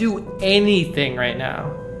do I do anything right now?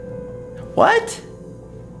 What?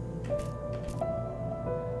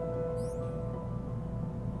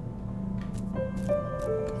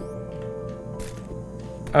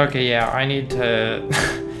 Okay, yeah, I need to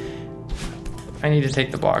I need to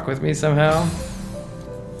take the block with me somehow.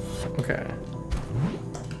 Okay.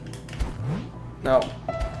 No.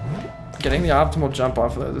 Getting the optimal jump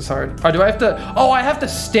off of those is hard. Oh, do I have to? Oh, I have to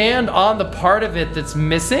stand on the part of it that's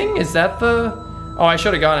missing? Is that the? Oh, I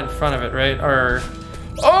should have gone in front of it, right? Or,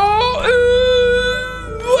 oh,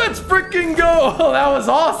 let's freaking go. That was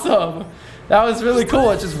awesome. That was really cool.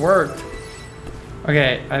 It just worked.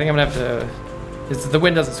 Okay, I think I'm gonna have to, the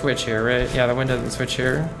wind doesn't switch here, right? Yeah, the wind doesn't switch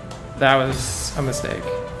here. That was a mistake.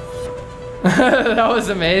 That was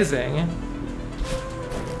amazing.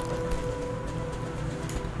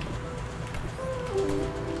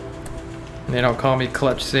 They don't call me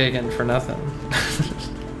Clutch Sagan for nothing.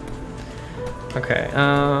 Okay,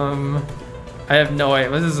 I have no idea.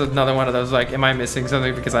 This is another one of those, like, am I missing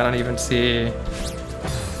something because I don't even see...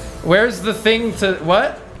 Where's the thing to...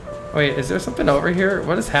 What? Wait, is there something over here?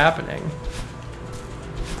 What is happening?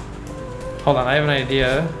 Hold on, I have an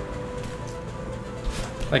idea.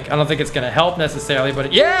 Like, I don't think it's gonna help necessarily,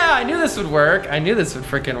 but... Yeah, I knew this would work. I knew this would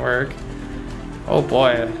freaking work. Oh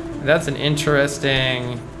boy, that's an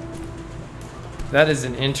interesting... That is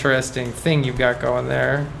an interesting thing you've got going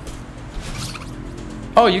there.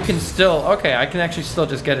 Oh, you can still, okay, I can actually still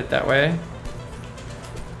just get it that way.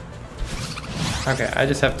 Okay, I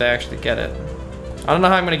just have to actually get it. I don't know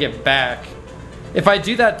how I'm gonna get back. If I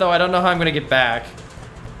do that though, I don't know how I'm gonna get back,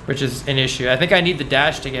 which is an issue. I think I need the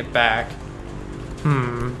dash to get back.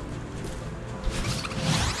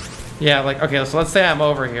 Yeah, like, okay, so let's say I'm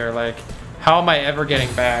over here, like, how am I ever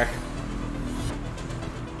getting back?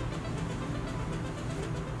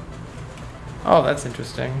 Oh, that's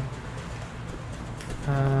interesting.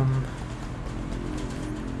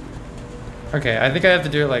 Okay, I think I have to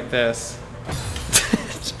do it like this.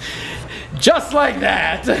 Just like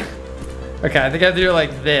that! Okay, I think I have to do it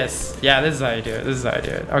like this. Yeah, this is how you do it. This is how I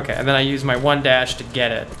do it. Okay, and then I use my one dash to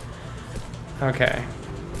get it. Okay.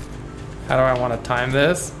 How do I want to time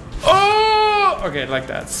this? Oh! Okay, like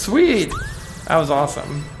that. Sweet! That was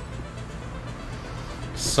awesome.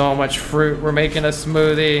 So much fruit. We're making a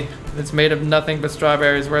smoothie. It's made of nothing but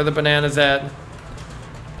strawberries. Where are the bananas at?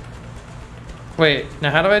 Wait, now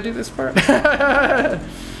how do I do this part?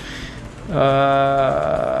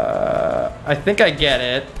 I think I get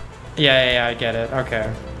it. Yeah, I get it.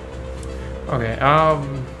 Okay. Okay, I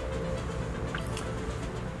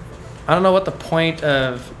don't know what the point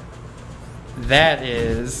of that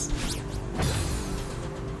is.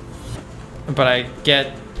 But I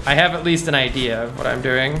have at least an idea of what I'm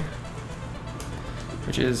doing,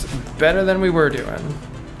 which is better than we were doing.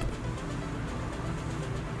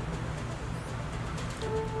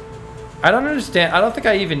 I don't understand. I don't think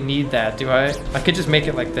I even need that, do I? I could just make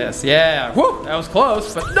it like this. Yeah. Whoop! That was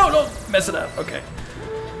close, but no, don't mess it up. Okay.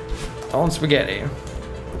 All in spaghetti.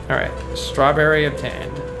 All right. Strawberry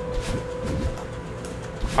obtained.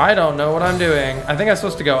 I don't know what I'm doing. I think I'm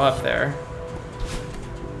supposed to go up there.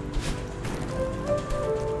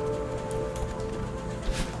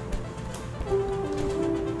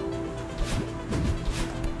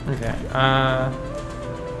 Okay.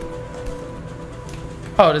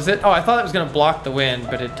 Oh, does it? Oh, I thought it was gonna block the wind,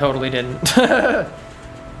 but it totally didn't.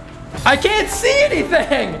 I can't see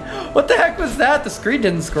anything! What the heck was that? The screen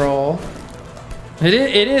didn't scroll. It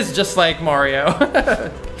is just like Mario.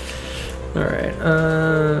 Alright,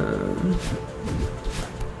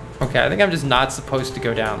 okay, I think I'm just not supposed to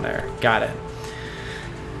go down there. Got it.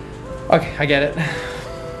 Okay, I get it.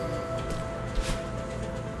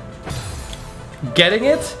 Getting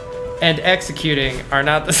it and executing are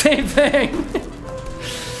not the same thing.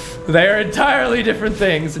 They are entirely different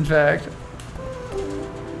things, in fact.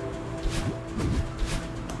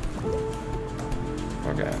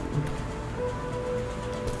 Okay.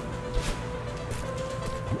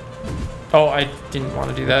 Oh, I didn't want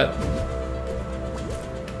to do that.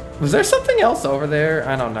 Was there something else over there?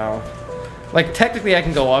 I don't know. Like, technically I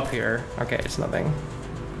can go up here. Okay, it's nothing.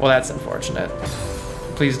 Well, that's unfortunate.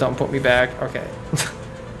 Please don't put me back. Okay.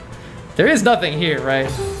 There is nothing here, right?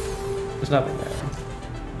 There's nothing there.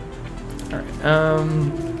 Alright,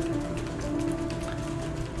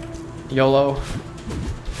 YOLO.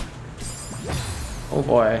 Oh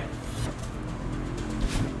boy.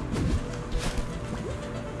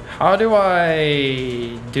 How do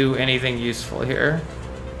I do anything useful here?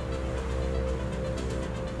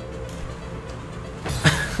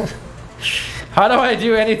 How do I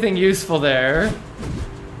do anything useful there?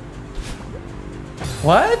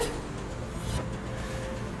 What?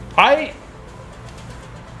 I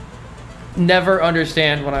never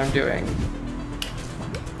understand what I'm doing.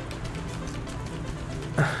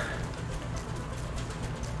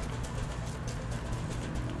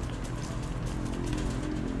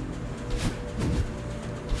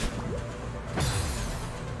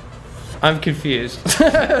 I'm confused.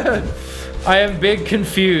 I am big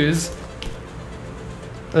confused.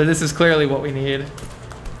 This is clearly what we need.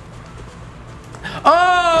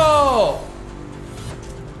 Oh!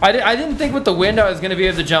 I didn't think with the wind I was going to be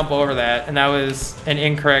able to jump over that, and that was an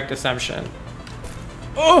incorrect assumption.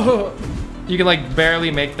 Oh! You can like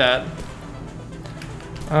barely make that.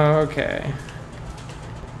 Okay.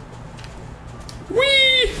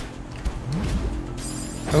 Whee!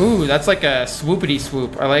 Ooh, that's like a swoopity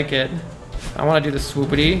swoop. I like it. I want to do the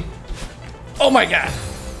swoopity. Oh my god!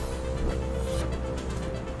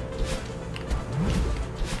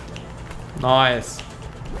 Nice.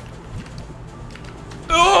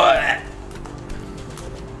 Ugh.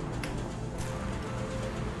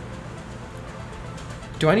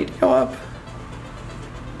 Do I need to go up?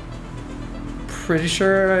 Pretty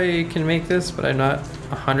sure I can make this, but I'm not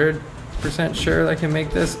 100% sure I can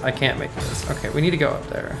make this. I can't make this. Okay, we need to go up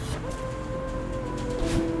there.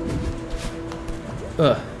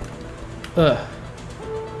 Ugh. Ugh.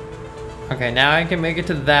 Okay, now I can make it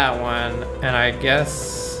to that one, and I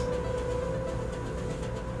guess...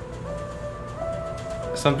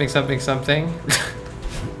 something, something, something.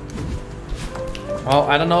 Well,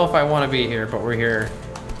 I don't know if I want to be here, but we're here.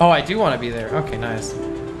 Oh, I do want to be there. Okay, nice.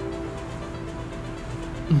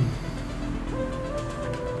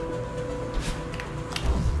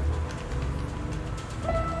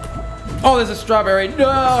 Oh, there's a strawberry. No,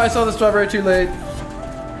 I saw the strawberry too late.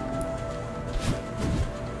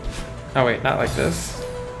 Oh wait, not like this.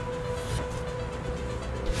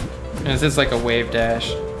 Is this like a wave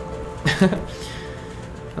dash?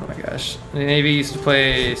 Oh my gosh. Maybe used to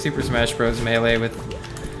play Super Smash Bros. Melee with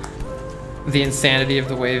the insanity of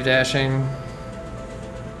the wave dashing.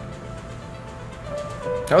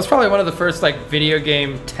 That was probably one of the first like video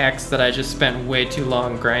game techs that I just spent way too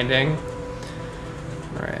long grinding.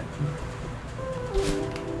 Alright.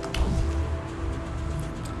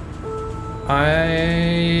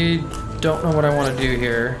 I don't know what I want to do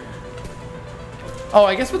here. Oh,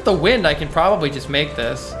 I guess with the wind I can probably just make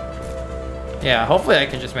this. Yeah, hopefully I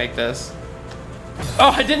can just make this.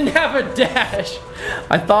 Oh, I didn't have a dash.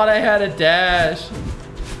 I thought I had a dash.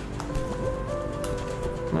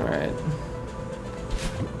 All right.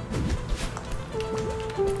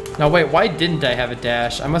 No, wait, why didn't I have a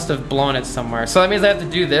dash? I must have blown it somewhere. So that means I have to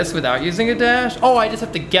do this without using a dash? Oh, I just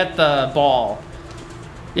have to get the ball.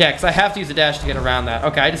 Yeah, because I have to use a dash to get around that.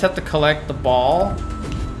 Okay, I just have to collect the ball.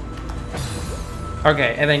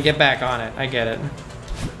 Okay, and then get back on it. I get it.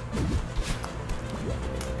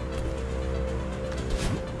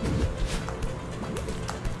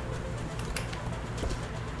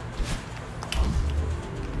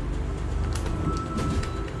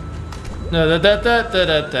 No,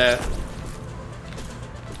 that.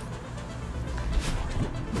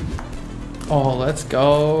 Oh, let's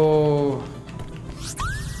go.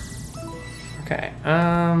 Okay,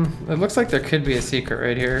 it looks like there could be a secret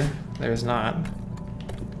right here. There's not.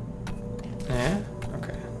 Yeah,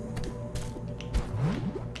 okay.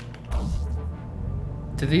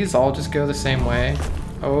 Do these all just go the same way?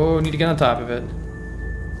 Oh, need to get on top of it.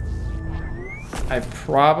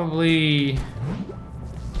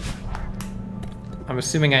 I'm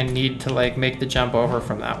assuming I need to like make the jump over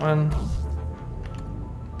from that one.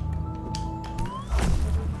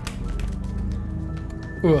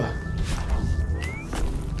 Ugh.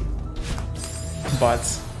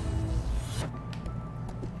 Butts.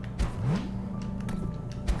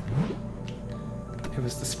 It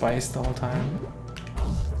was the spice the whole time.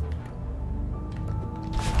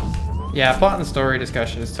 Yeah, plot and story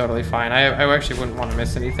discussion is totally fine. I actually wouldn't want to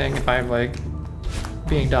miss anything if I'm like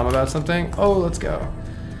being dumb about something. Oh, let's go.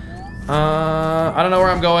 I don't know where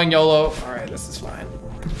I'm going, YOLO. All right, this is fine.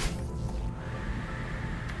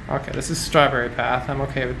 Okay, this is strawberry path. I'm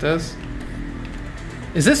okay with this.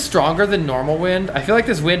 Is this stronger than normal wind? I feel like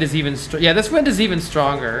this wind is even yeah, this wind is even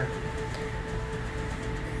stronger.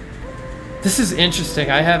 This is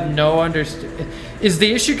interesting. I have no understanding. Is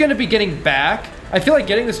the issue going to be getting back? I feel like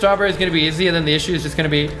getting the strawberry is going to be easy, and then the issue is just going to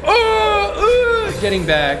be getting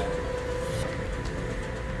back.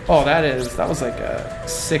 Oh, that was like a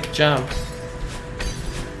sick jump.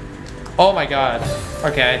 Oh my god.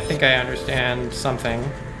 Okay, I think I understand something.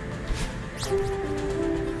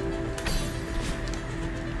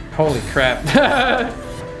 Holy crap.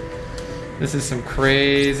 This is some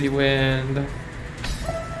crazy wind.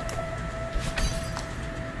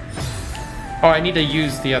 Oh, I need to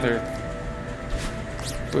use the other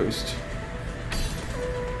boost.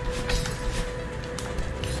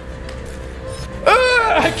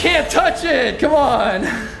 I can't touch it! Come on!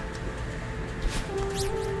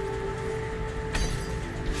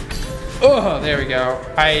 Oh, there we go.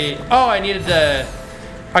 I needed to...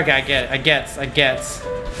 Okay, I get it. I get.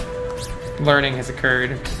 Learning has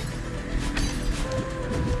occurred.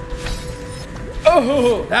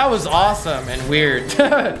 Oh, that was awesome and weird.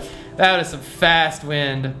 That was some fast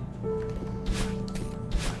wind.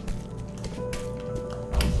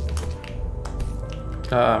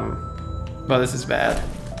 Well, this is bad.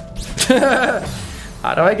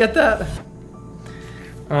 How do I get that?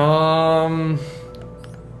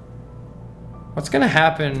 What's gonna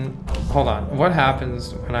happen? Hold on. What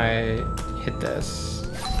happens when I hit this?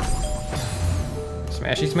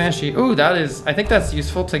 Smashy, smashy. Ooh, that is. I think that's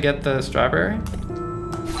useful to get the strawberry.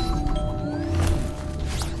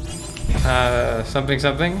 Something,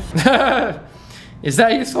 something. Is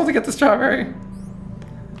that useful to get the strawberry?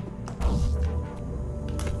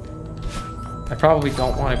 I probably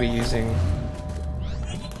don't want to be using...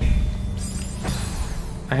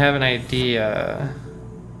 I have an idea.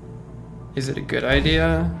 Is it a good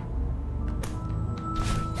idea?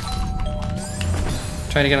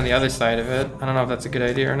 Trying to get on the other side of it. I don't know if that's a good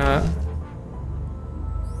idea or not.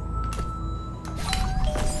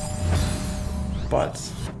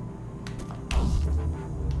 Butts.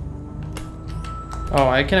 Oh,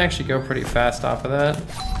 I can actually go pretty fast off of that.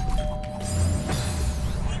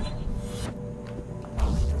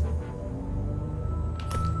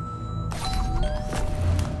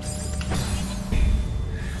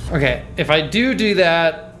 Okay, if I do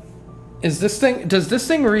that, does this thing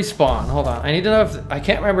respawn? Hold on, I need to know if, I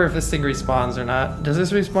can't remember if this thing respawns or not. Does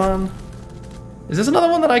this respawn? Is this another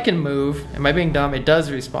one that I can move? Am I being dumb? It does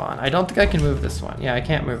respawn. I don't think I can move this one. Yeah, I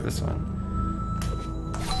can't move this one.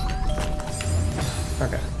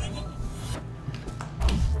 Okay.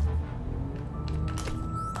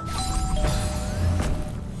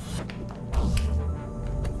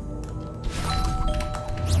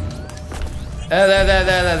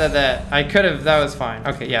 I could have, that was fine.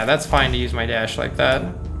 Okay, yeah, that's fine to use my dash like that.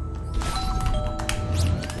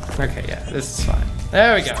 Okay, yeah, this is fine.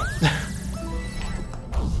 There we go.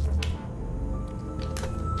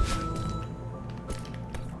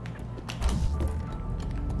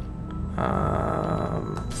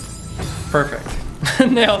 Perfect.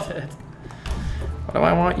 Nailed it. What do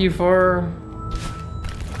I want you for?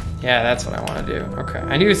 Yeah, that's what I want to do. Okay,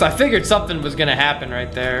 I figured something was gonna happen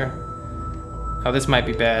right there. Oh, this might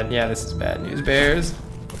be bad. Yeah, this is bad news bears.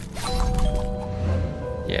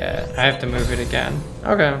 Yeah, I have to move it again.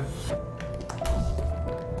 Okay.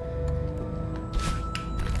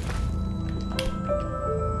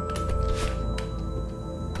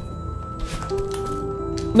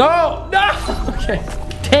 No! No! Okay.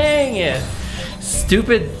 Dang it.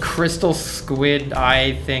 Stupid crystal squid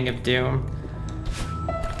eye thing of doom.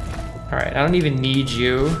 Alright, I don't even need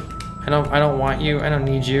you. I don't want you. I don't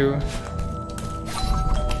need you.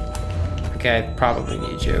 Okay, I probably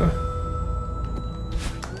need you.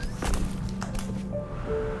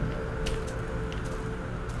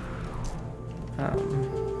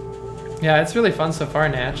 Yeah, it's really fun so far,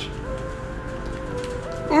 Natch.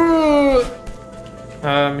 Ooh.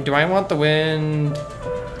 Do I want the wind?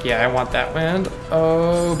 Yeah, I want that wind.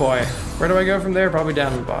 Oh boy. Where do I go from there? Probably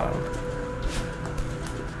down to the bottom.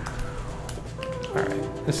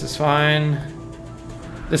 Alright, this is fine.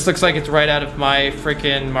 This looks like it's right out of my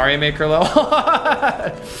freaking Mario Maker level.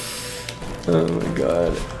 Oh my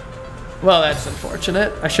god. Well, that's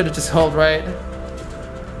unfortunate. I should have just held right.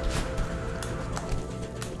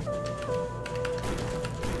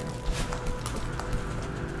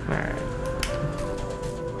 Alright.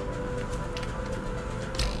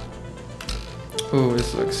 Ooh,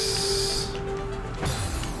 this looks...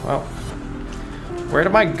 Well. Where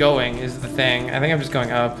am I going is the thing. I think I'm just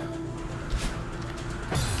going up.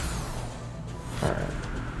 Alright.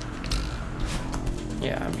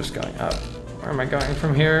 Yeah, I'm just going up. Where am I going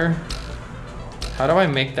from here? How do I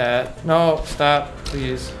make that? No, stop,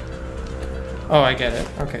 please. Oh, I get it.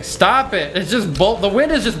 Okay, stop it! It's just the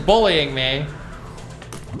wind is just bullying me.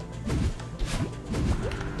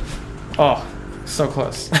 Oh, so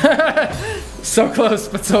close. So close,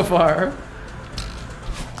 but so far.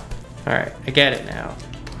 Alright, I get it now.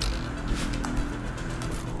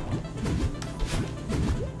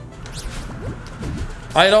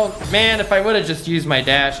 I don't... Man, if I would have just used my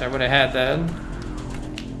dash, I would have had that.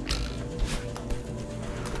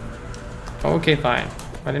 Okay, fine.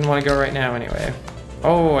 I didn't want to go right now anyway.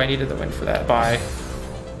 Oh, I needed the wind for that. Bye.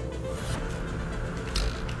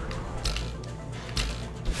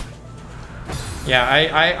 Yeah,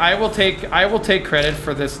 I will take credit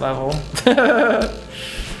for this level.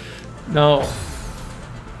 No.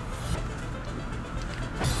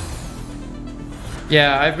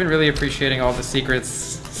 Yeah, I've been really appreciating all the secrets,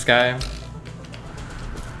 Sky.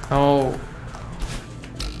 Oh.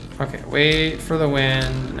 Okay, wait for the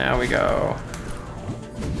wind. Now we go.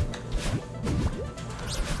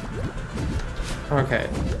 Okay.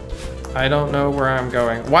 I don't know where I'm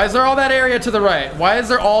going. Why is there all that area to the right? Why is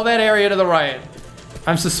there all that area to the right?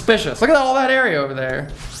 I'm suspicious. Look at all that area over there.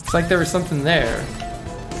 It's like there was something there.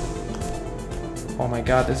 Oh my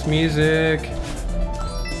god, this music.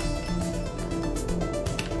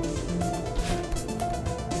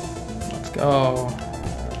 Let's go.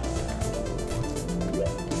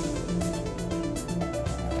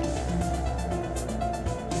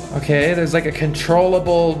 Okay, there's like a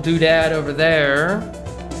controllable doodad over there.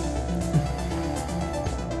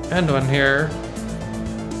 And one here.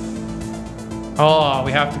 Oh,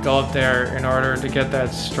 we have to go up there in order to get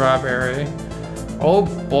that strawberry. Oh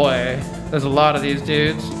boy, there's a lot of these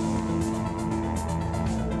dudes.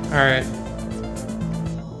 Alright.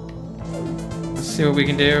 Let's see what we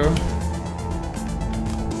can do.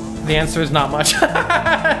 The answer is not much.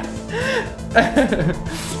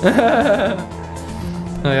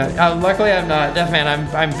 Luckily I'm not. Deathman,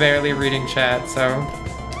 I'm barely reading chat, so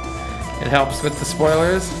it helps with the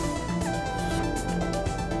spoilers.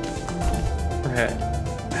 Okay.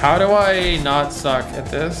 How do I not suck at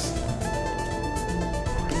this?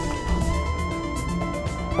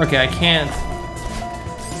 Okay, I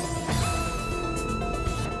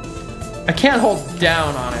can't hold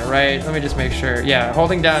down on it, right? Let me just make sure. Yeah,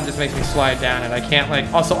 holding down just makes me slide down and I can't like...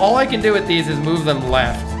 Also, all I can do with these is move them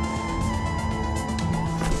left.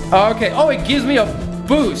 Okay, oh, it gives me a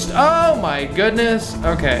boost. Oh my goodness.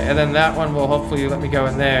 Okay, and then that one will hopefully let me go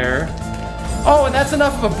in there. Oh, and that's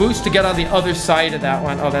enough of a boost to get on the other side of that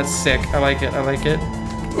one. Oh, that's sick. I like it, I like it.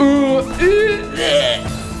 Ooh,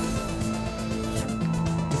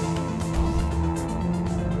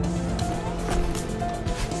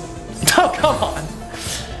 Oh, come on.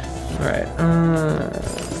 All right.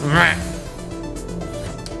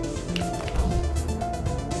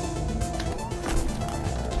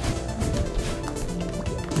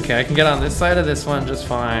 Okay, I can get on this side of this one just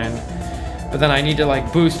fine. But then I need to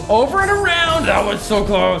like boost over and around. That was so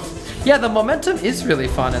close. Yeah, the momentum is really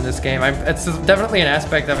fun in this game. It's definitely an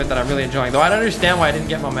aspect of it that I'm really enjoying. Though I don't understand why I didn't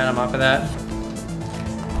get momentum off of that.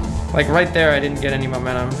 Like right there, I didn't get any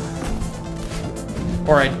momentum.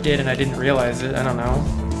 Or I did and I didn't realize it. I don't know.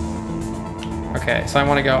 Okay, so I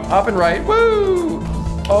want to go up and right. Woo!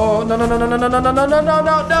 Oh, no, no, no, no, no, no, no, no, no, no, no,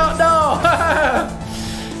 no, no,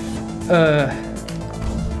 no!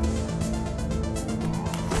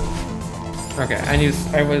 Okay,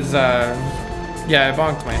 yeah, I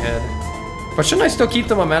bonked my head. But shouldn't I still keep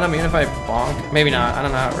the momentum even if I bonk? Maybe not, I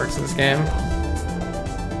don't know how it works in this game.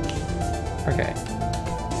 Okay.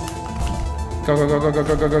 Go, go, go, go, go,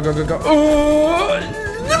 go, go, go, go, go, go. Oh!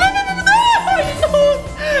 No, no, no, no,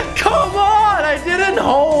 no! Come on, I didn't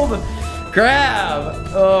hold! Grab!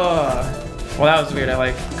 Oh. Well, that was weird, I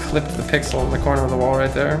like clipped the pixel in the corner of the wall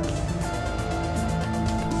right there.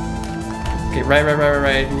 Okay,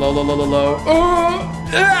 right. Low. Oh!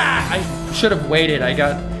 Ah! I should have waited. I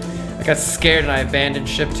got scared and I abandoned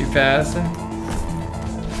ship too fast.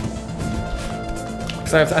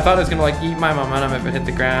 Cause I thought it was gonna like eat my momentum if it hit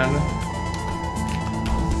the ground.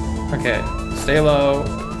 Okay, stay low.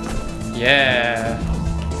 Yeah.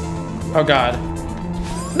 Oh god.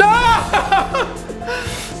 No!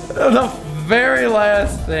 The very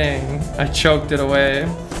last thing. I choked it away.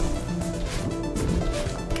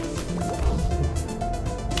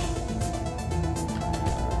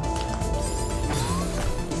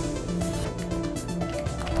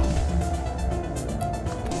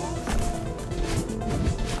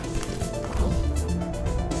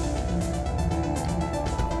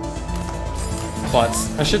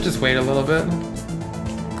 Butts. I should just wait a little bit.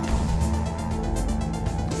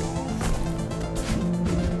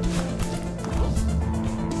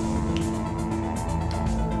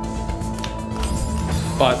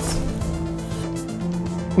 Butts.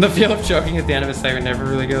 The feel of choking at the end of a segment never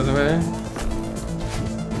really goes away.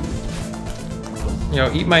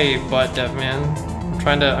 Yo, eat my butt, Dev Man.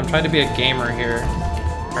 I'm trying to be a gamer here.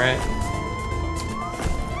 Alright.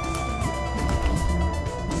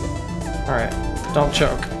 Alright. Don't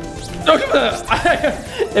choke.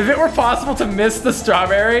 If it were possible to miss the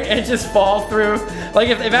strawberry and just fall through, like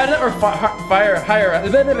if it were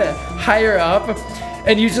higher up,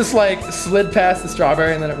 and you just like slid past the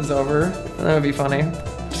strawberry and then it was over, that would be funny.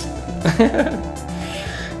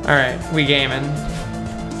 All right, we gaming.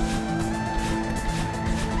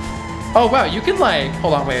 Oh wow, you can like,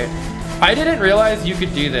 hold on, wait. I didn't realize you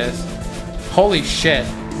could do this. Holy shit,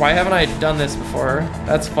 why haven't I done this before?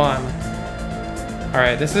 That's fun. All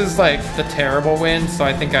right, this is like the terrible wind, so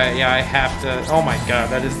I think I have to, oh my god,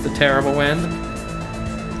 that is the terrible wind.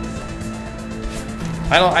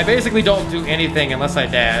 I basically don't do anything unless I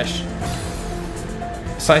dash.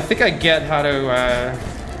 So I think I get how to,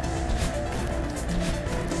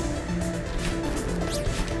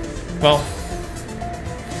 well,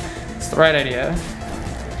 it's the right idea.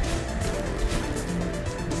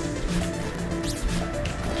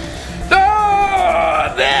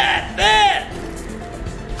 Oh, that!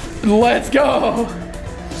 Let's go!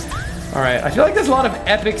 Alright, I feel like there's a lot of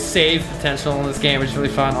epic save potential in this game, which is really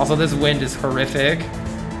fun. Also, this wind is horrific.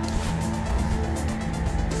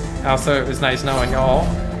 Also, it was nice knowing y'all.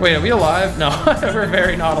 Wait, are we alive? No, we're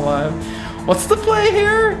very not alive. What's the play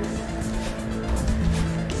here?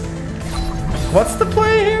 What's the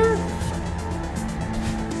play here?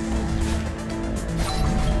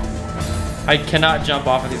 I cannot jump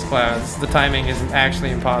off of these clouds. The timing is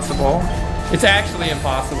actually impossible. It's actually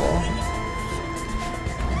impossible.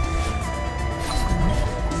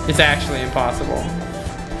 It's actually impossible.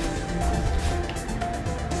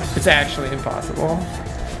 It's actually impossible.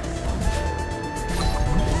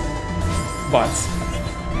 Butts.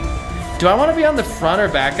 Do I want to be on the front or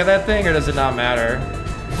back of that thing, or does it not matter?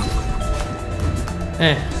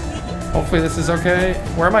 Eh. Hopefully this is okay.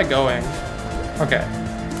 Where am I going? Okay.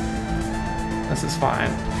 This is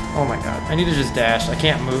fine. Oh my god. I need to just dash. I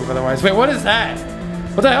can't move otherwise. Wait, what is that?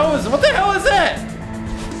 What the hell is that?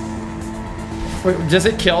 Wait, does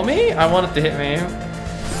it kill me? I want it to hit me.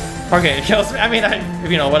 Okay, it kills me. I mean,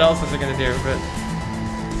 you know, what else is it gonna do? But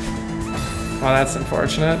well, that's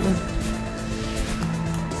unfortunate.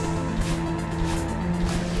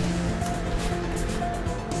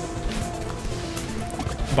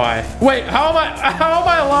 Bye. Wait, how am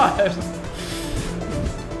I alive?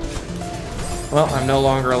 Well, I'm no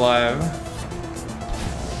longer alive.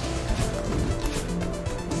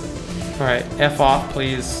 Alright, F off,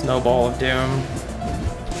 please, Snowball of Doom.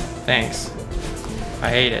 Thanks. I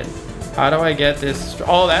hate it. How do I get this?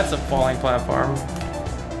 Oh, that's a falling platform.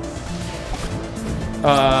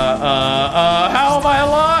 How am I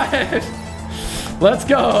alive? Let's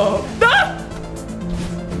go. Ah!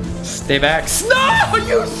 Stay back. No,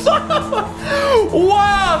 you son of a...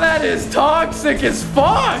 Wow, that is toxic as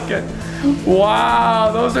fuck.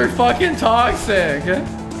 Wow, those are fucking toxic.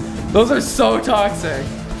 Those are so toxic.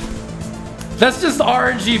 That's just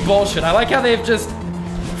RNG bullshit. I like how they've just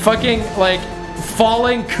fucking like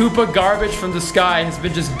falling Koopa garbage from the sky has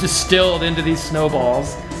been just distilled into these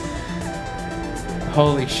snowballs.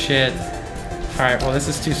 Holy shit. All right, well this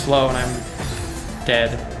is too slow and I'm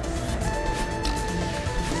dead.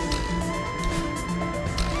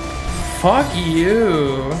 Fuck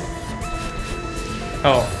you.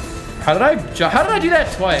 Oh. How did I do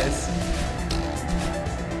that twice?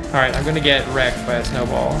 All right, I'm gonna get wrecked by a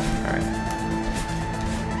snowball. All right,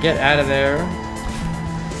 get out of there.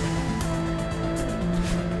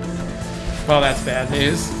 Well, that's bad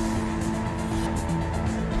news.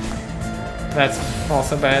 That's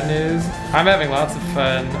also bad news. I'm having lots of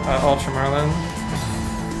fun, Ultramarlin.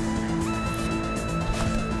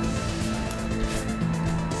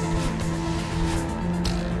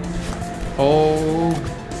 Oh,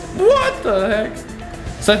 what the heck?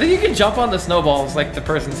 So I think you can jump on the snowballs like the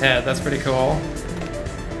person's head. That's pretty cool.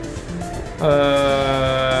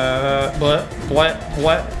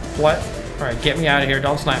 What? All right, get me out of here.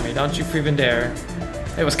 Don't snipe me. Don't you freaking dare.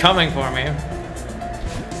 It was coming for me.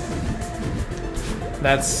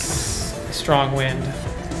 That's a strong wind.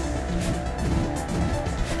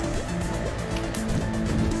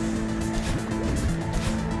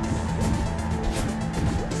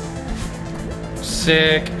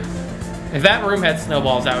 Sick. If that room had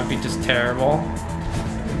snowballs, that would be just terrible.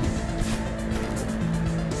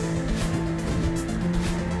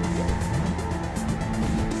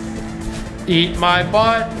 Eat my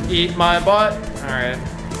butt. Eat my butt. Alright.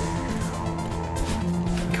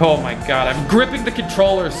 Oh my god, I'm gripping the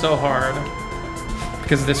controller so hard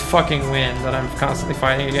because of this fucking wind that I'm constantly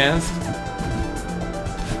fighting against.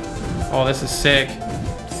 Oh, this is sick.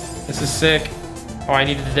 This is sick. Oh, I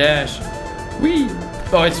needed to dash. Whee!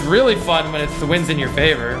 Oh, it's really fun when the wind's in your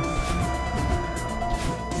favor.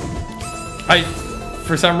 I,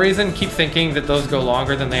 for some reason, keep thinking that those go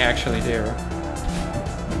longer than they actually do.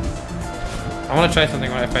 I want to try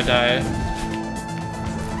something if I die.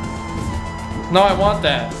 No, I want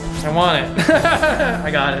that. I want it. I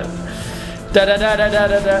got it. Da da da da da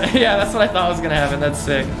da da. Yeah, that's what I thought was gonna happen. That's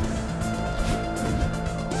sick.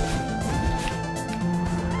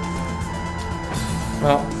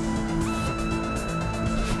 Well.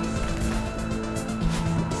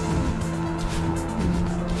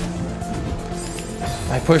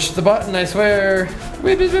 I pushed the button, I swear.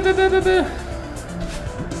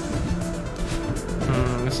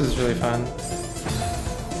 This is really fun.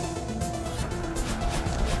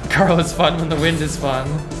 Carl is fun when the wind is fun.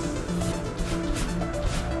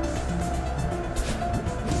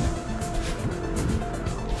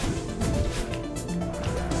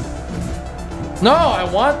 No, I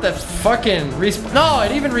want the fucking respawn. No,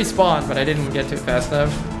 it even respawned, but I didn't get to it fast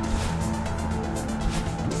enough.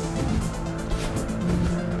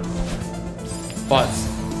 Butts.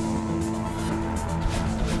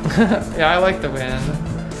 Yeah, I like the wind.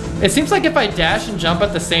 It seems like if I dash and jump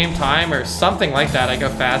at the same time or something like that, I go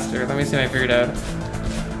faster. Let me see if I figured out.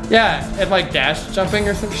 Yeah, and like dash jumping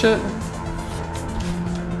or some shit.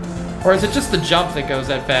 Or is it just the jump that goes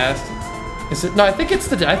that fast? Is it? No, I think it's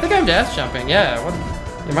the. I think I'm dash jumping. Yeah. What?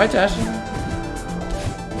 Am I dashing?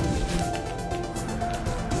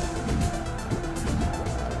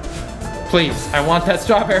 Please, I want that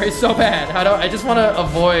strawberry so bad. How do I just want to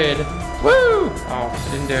avoid? Woo! Oh, I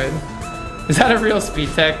didn't do it. Is that a real speed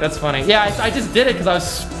tech? That's funny. Yeah, I just did it because I was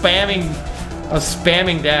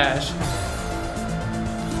spamming dash.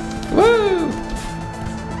 Woo!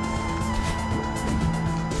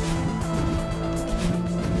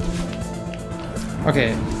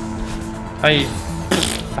 Okay. I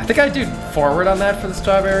think I do forward on that for the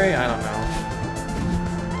strawberry. I don't know.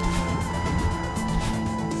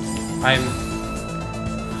 I'm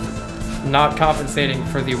not compensating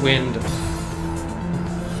for the wind.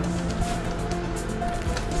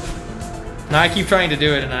 Now I keep trying to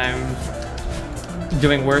do it and I'm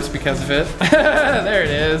doing worse because of it. There it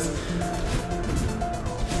is.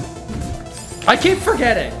 I keep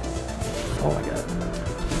forgetting. Oh my god.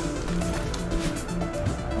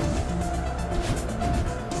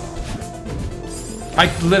 I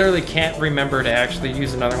literally can't remember to actually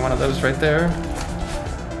use another one of those right there.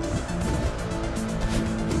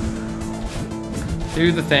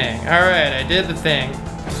 Do the thing. Alright, I did the thing.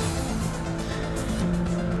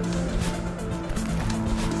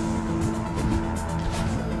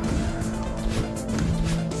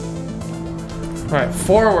 Alright,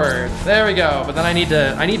 forward. There we go. But then I need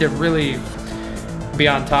to really be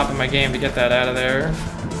on top of my game to get that out of there.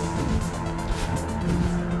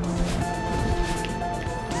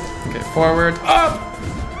 Okay, forward. Up!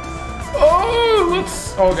 Oh,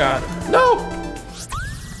 let's... Oh god. No!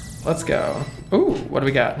 Let's go. Ooh, what do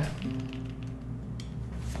we got?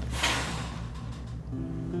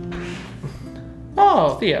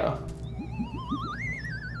 Oh, Theo.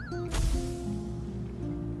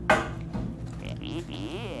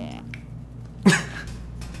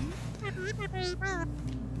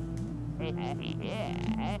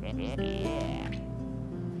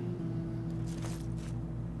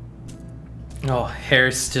 Oh,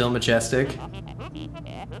 hair's still majestic.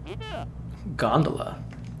 Gondola.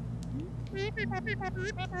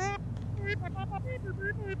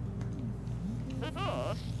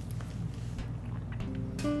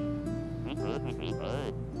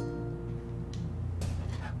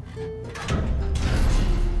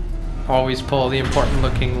 Always pull the important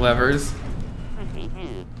looking levers.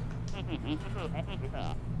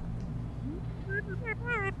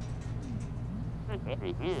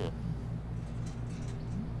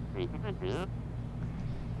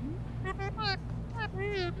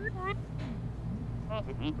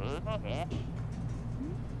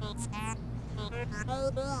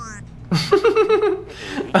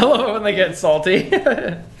 I love it when they get salty.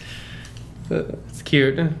 It's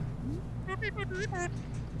cute.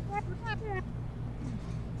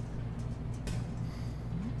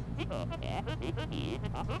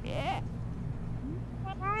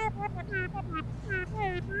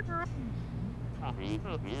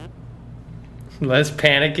 Less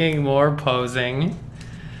panicking, more posing.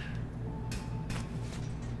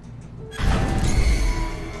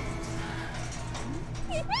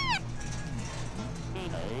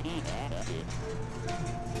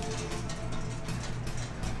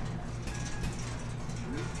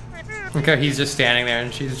 Okay, he's just standing there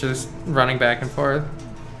and she's just running back and forth.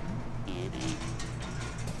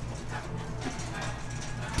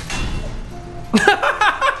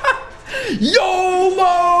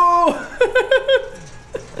 YOLO!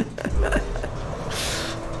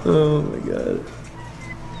 Oh my god.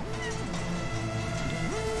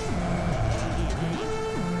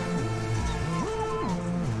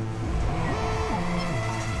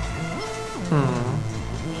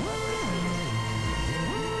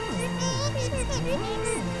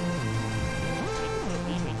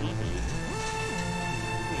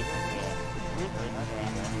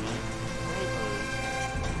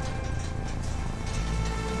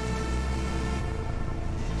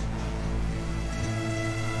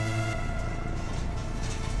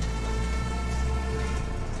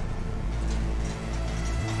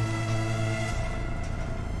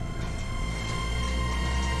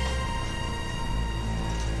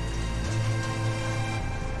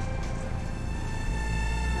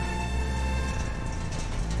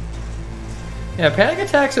 Yeah, panic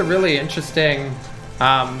attacks are really interesting.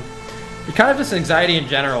 You're kind of just anxiety in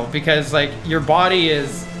general because like your body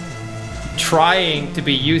is trying to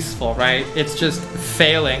be useful, right? It's just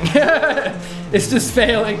failing. It's just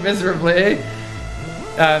failing miserably.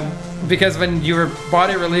 Because when your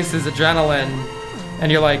body releases adrenaline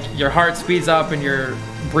and you're like, your heart speeds up and your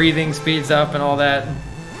breathing speeds up and all that,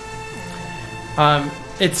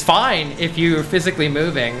 it's fine if you're physically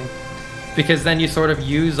moving because then you sort of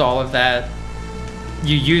use all of that.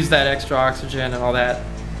 You use that extra oxygen and all that.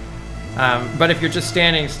 But if you're just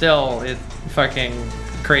standing still, it fucking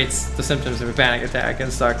creates the symptoms of a panic attack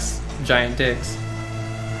and sucks giant dicks.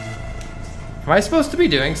 Am I supposed to be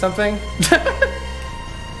doing something?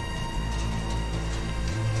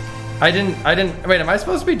 I didn't, wait, am I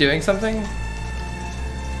supposed to be doing something?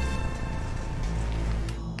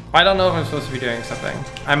 I don't know if I'm supposed to be doing something.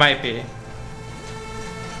 I might be.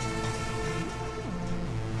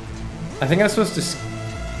 I think I'm supposed to,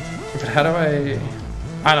 but how do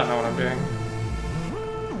I don't know what I'm doing.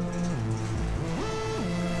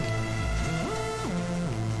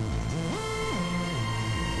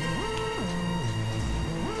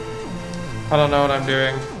 I don't know what I'm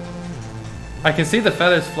doing. I can see the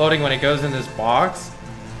feathers floating when it goes in this box,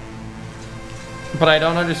 but I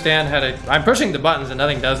don't understand how to, I'm pushing the buttons and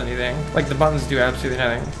nothing does anything. Like the buttons do absolutely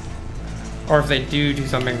nothing. Or if they do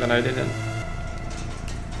something, then I didn't.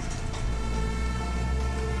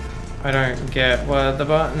 I don't get what the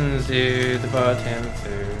buttons do, the buttons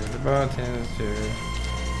do, the buttons do.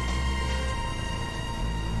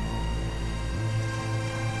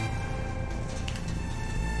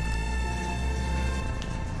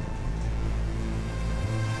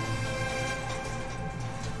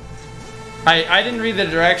 I didn't read the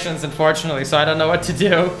directions, unfortunately, so I don't know what to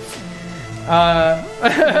do.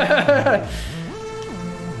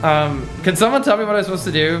 Can someone tell me what I was supposed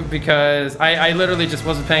to do? Because I literally just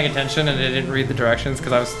wasn't paying attention and I didn't read the directions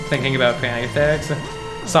because I was thinking about panic attacks.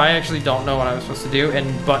 So I actually don't know what I was supposed to do,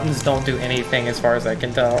 and buttons don't do anything as far as I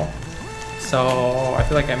can tell. So I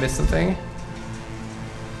feel like I missed something.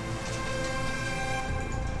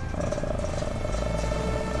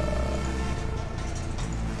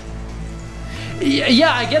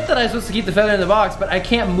 Yeah, I get that I'm supposed to keep the feather in the box, but I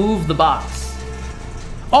can't move the box.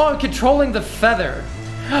 Oh, I'm controlling the feather.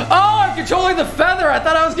 Oh, I'm controlling the feather. I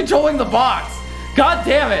thought I was controlling the box. God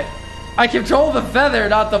damn it. I control the feather,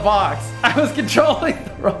 not the box. I was controlling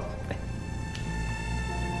the wrong thing.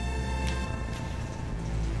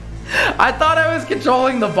 I thought I was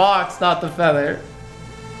controlling the box, not the feather.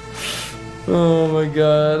 Oh my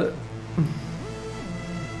god.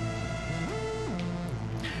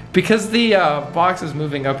 Because the box is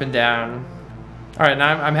moving up and down, Alright,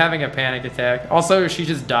 now I'm having a panic attack. Also, she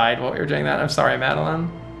just died while we were doing that. I'm sorry,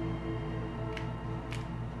 Madeline.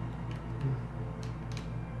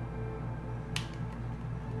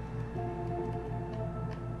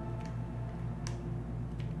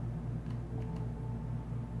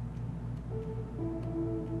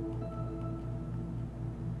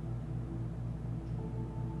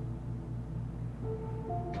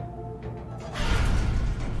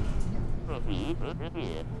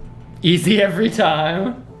 Easy every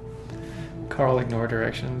time. Carl, ignore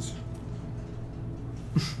directions.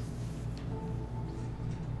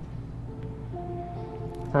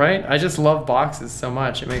 Right? I just love boxes so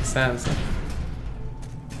much. It makes sense.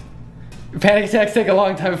 Panic attacks take a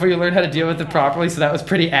long time before you learn how to deal with it properly, so that was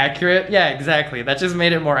pretty accurate. Yeah, exactly. That just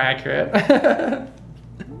made it more accurate.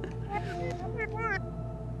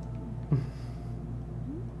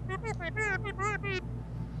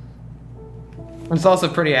 It's also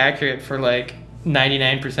pretty accurate for like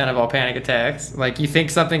 99% of all panic attacks. Like you think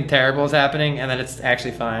something terrible is happening and then it's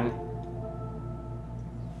actually fine.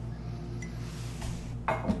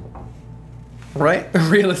 Right?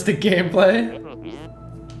 Realistic gameplay.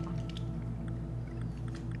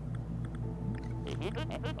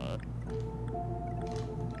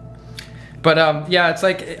 But yeah, it's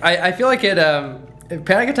like I feel like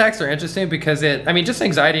panic attacks are interesting because I mean just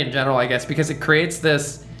anxiety in general, I guess, because it creates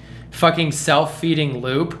this fucking self-feeding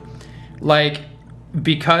loop. Like,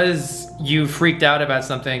 because you freaked out about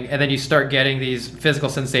something and then you start getting these physical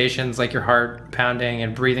sensations like your heart pounding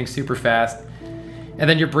and breathing super fast, and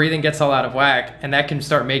then your breathing gets all out of whack, and that can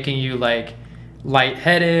start making you like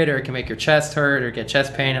lightheaded, or it can make your chest hurt or get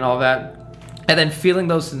chest pain and all that. And then feeling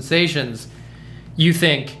those sensations, you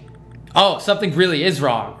think, oh, something really is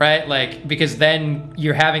wrong, right? Like, because then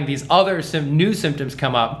you're having these other new symptoms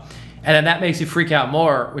come up, and then that makes you freak out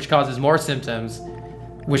more, which causes more symptoms,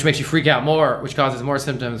 which makes you freak out more, which causes more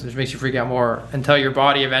symptoms, which makes you freak out more, until your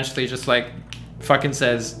body eventually just like fucking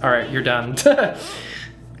says, all right, you're done.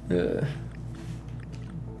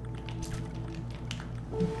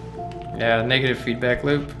 Yeah, negative feedback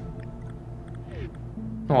loop.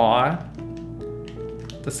 Aw.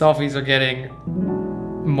 The selfies are getting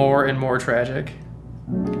more and more tragic.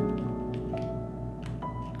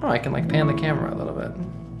 Oh, I can like pan the camera a little bit.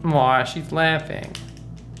 Aw, she's laughing.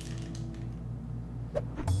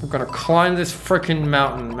 We're gonna climb this frickin'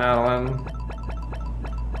 mountain, Madeline.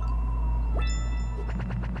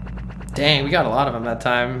 Dang, we got a lot of them that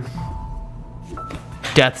time.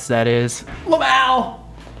 Deaths, that is. Lamal!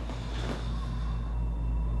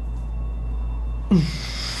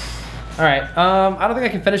 Alright, I don't think I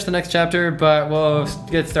can finish the next chapter, but we'll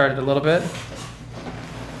get started a little bit.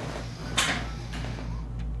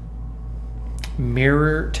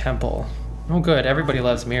 Mirror Temple. Oh good, everybody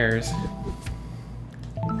loves mirrors.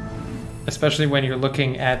 Especially when you're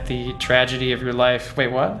looking at the tragedy of your life.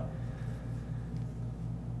 Wait, what?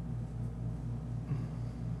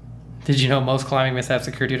 Did you know most climbing mishaps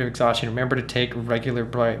occur due to exhaustion? Remember to take regular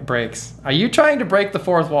breaks. Are you trying to break the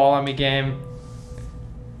fourth wall on me, game?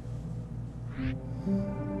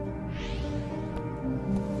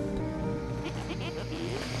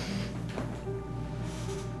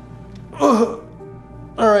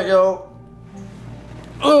 Alright, yo.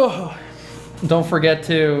 Don't forget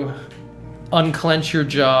to unclench your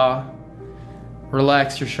jaw,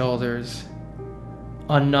 relax your shoulders,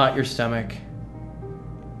 unknot your stomach.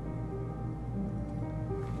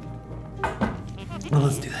 Well,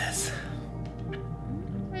 let's do this.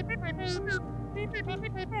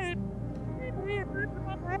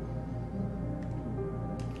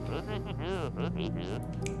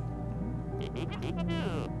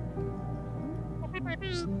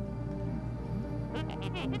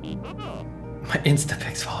 My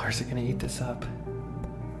Instapix followers are gonna eat this up.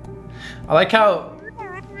 I like how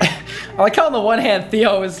on the one hand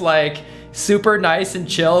Theo is like super nice and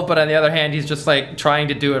chill, but on the other hand he's just like trying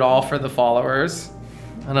to do it all for the followers.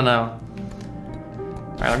 I don't know.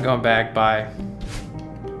 Alright, I'm going back. Bye.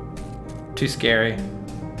 Too scary.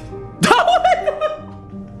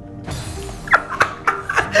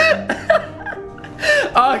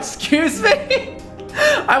 Oh, excuse me?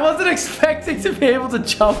 I wasn't expecting to be able to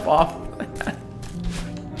jump off of that.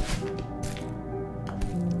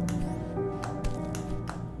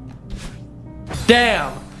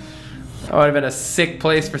 Damn! That would have been a sick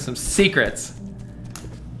place for some secrets.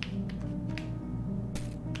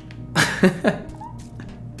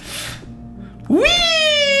 Whee!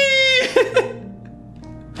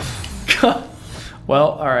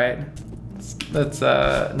 Well, alright. Let's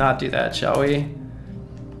not do that, shall we?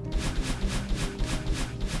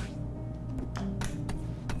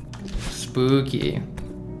 Spooky.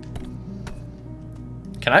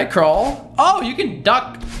 Can I crawl? Oh, you can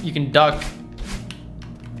duck. You can duck.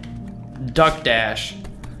 Duck dash.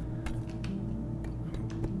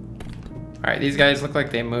 All right, these guys look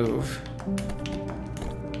like they move.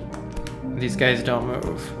 These guys don't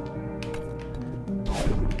move.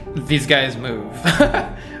 These guys move.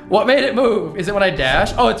 What made it move? Is it when I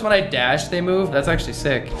dash? Oh, it's when I dash they move? That's actually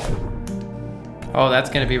sick. Oh, that's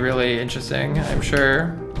gonna be really interesting, I'm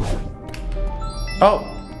sure. Oh,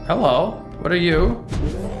 hello. What are you?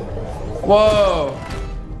 Whoa.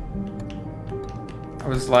 I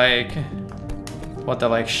was like, what, the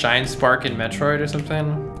like shine spark in Metroid or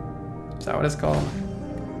something? Is that what it's called?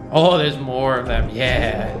 Oh, there's more of them,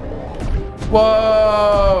 yeah.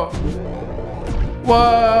 Whoa!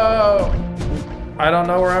 Whoa! I don't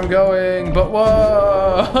know where I'm going, but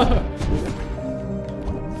whoa!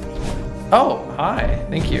 Oh, hi,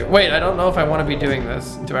 thank you. Wait, I don't know if I want to be doing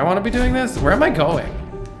this. Do I want to be doing this? Where am I going?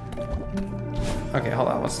 Okay, hold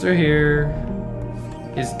on, what's through here?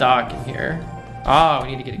 Is dock in here? Oh,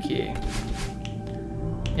 we need to get a key.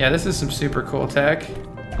 Yeah, this is some super cool tech.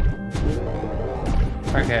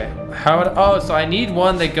 Okay, oh, so I need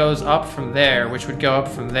one that goes up from there, which would go up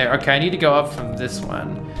from there. Okay, I need to go up from this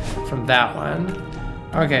one, from that one.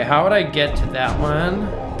 Okay, how would I get to that one?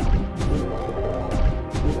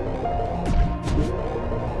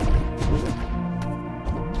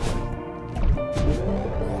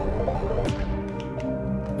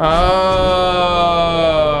 Oh,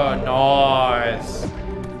 nice.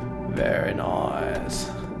 Very nice.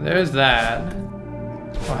 There's that.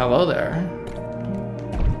 Oh, hello there.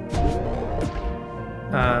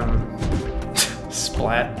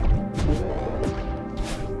 Splat.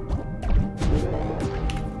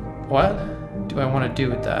 What do I want to do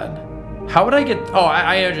with that? How would I get, oh,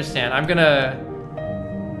 I understand. I'm gonna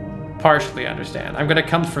partially understand. I'm gonna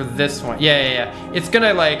come for this one. Yeah. It's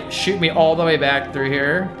gonna like shoot me all the way back through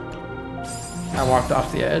here. I walked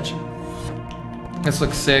off the edge. This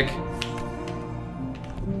looks sick.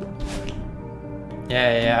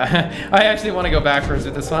 Yeah. I actually want to go backwards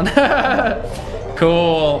with this one.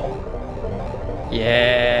 Cool.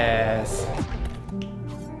 Yes.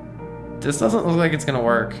 This doesn't look like it's gonna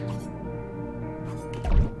work.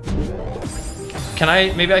 Can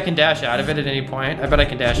I, maybe I can dash out of it at any point? I bet I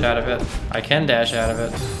can dash out of it. I can dash out of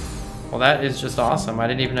it. Well, that is just awesome. I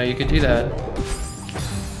didn't even know you could do that.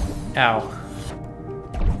 Ow.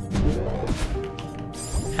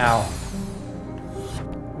 Ow.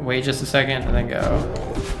 Wait just a second and then go.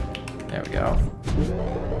 There we go.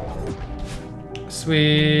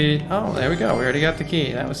 Sweet. Oh, there we go. We already got the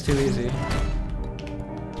key. That was too easy.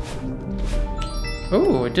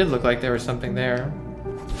 Ooh, it did look like there was something there.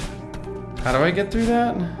 How do I get through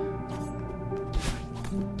that?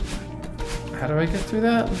 How do I get through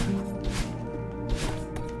that?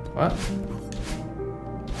 What?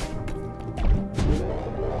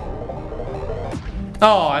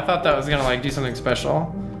 Oh, I thought that was gonna like do something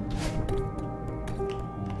special.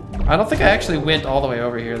 I don't think I actually went all the way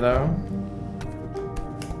over here though.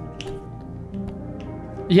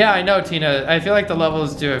 Yeah, I know, Tina. I feel like the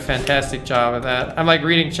levels do a fantastic job of that. I'm like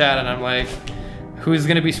reading chat and I'm like, who's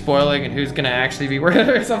gonna be spoiling and who's gonna actually be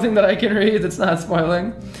worth something that I can read that's not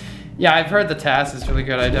spoiling. Yeah, I've heard the task is really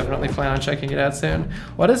good. I definitely plan on checking it out soon.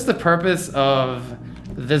 What is the purpose of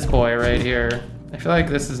this boy right here? I feel like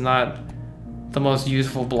this is not the most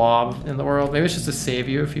useful blob in the world. Maybe it's just to save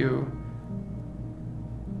you if you...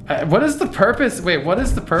 what is the purpose? Wait, what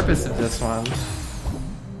is the purpose of this one?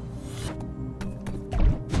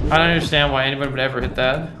 I don't understand why anyone would ever hit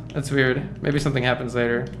that. That's weird. Maybe something happens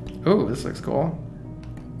later. Ooh, this looks cool.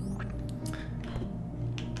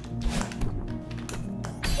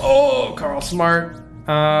 Oh, Carl smart.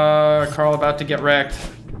 Carl about to get wrecked.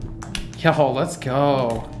 Yo, let's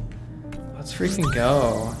go. Let's freaking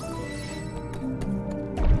go.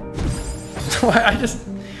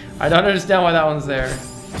 I don't understand why that one's there.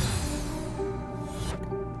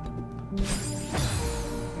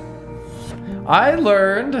 I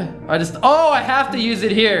learned, oh, I have to use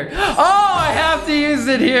it here. Oh, I have to use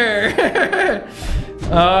it here.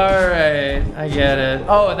 All right, I get it.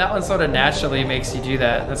 Oh, and that one sort of naturally makes you do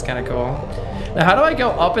that. That's kind of cool. Now, how do I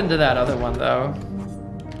go up into that other one though?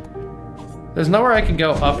 There's nowhere I can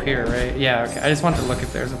go up here, right? Yeah, okay. I just wanted to look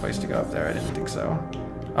if there's a place to go up there. I didn't think so.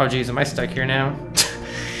 Oh geez, am I stuck here now?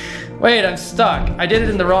 Wait, I'm stuck. I did it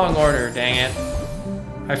in the wrong order, dang it.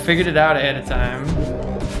 I figured it out ahead of time.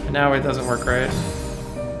 And now it doesn't work right.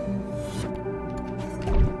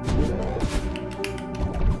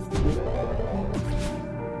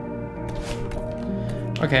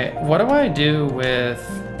 Okay, what do I do with...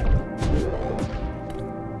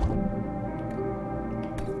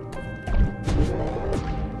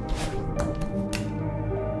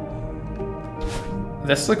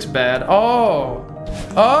 This looks bad. Oh!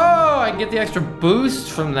 Oh! I get the extra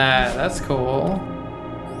boost from that. That's cool.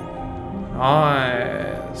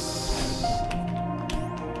 Nice.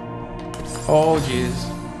 Oh, jeez.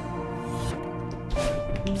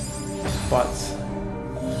 Butts.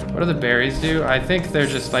 What do the berries do? I think they're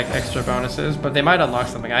just like extra bonuses, but they might unlock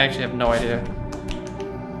something. I actually have no idea.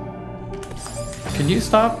 Can you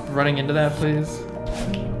stop running into that, please?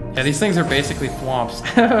 Yeah, these things are basically thwomps.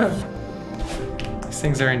 These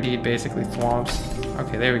things are indeed basically thwomps.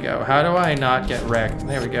 Okay, there we go. How do I not get wrecked?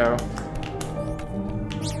 There we go.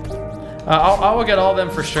 I will get all of them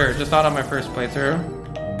for sure, just not on my first playthrough.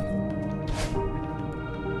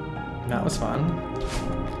 That was fun.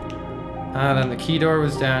 Then the key door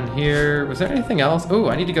was down here. Was there anything else? Oh,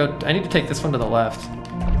 I need to take this one to the left.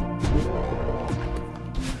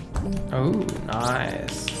 Oh,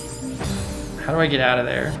 nice. How do I get out of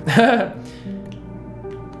there?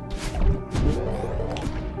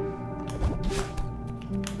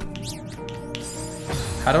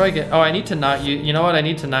 How do I get, oh, I need to not use, you know what? I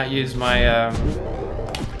need to not use my,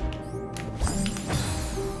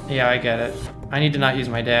 yeah, I get it. I need to not use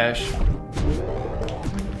my dash.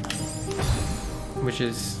 Which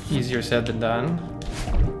is easier said than done.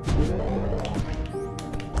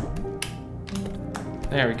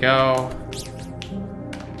 There we go.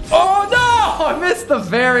 Oh no! I missed the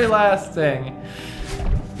very last thing.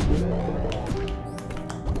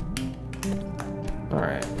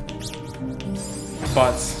 Alright.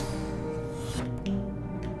 Butts.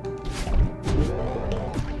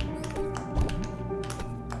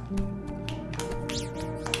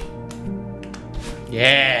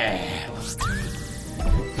 Yeah!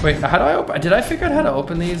 Wait, how do I open? Did I figure out how to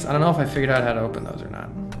open these? I don't know if I figured out how to open those or not.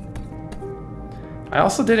 I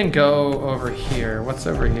also didn't go over here. What's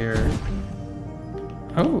over here?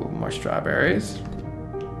 Oh, more strawberries.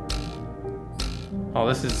 Oh,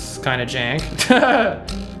 this is kind of jank.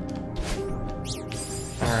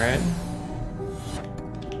 All right.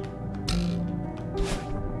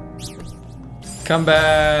 Come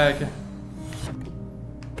back.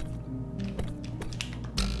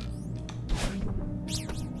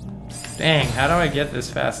 Dang, how do I get this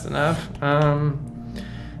fast enough? Oh,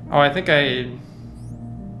 I think I...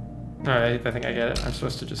 Alright, I think I get it. I'm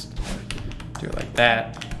supposed to just do it like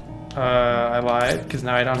that. I lied, because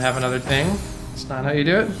now I don't have another thing. It's not how you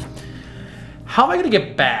do it. How am I gonna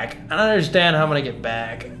get back? I don't understand how I'm gonna get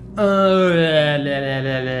back. I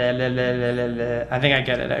think I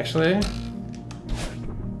get it, actually.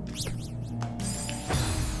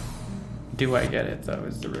 Do I get it, though,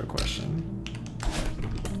 is the real question.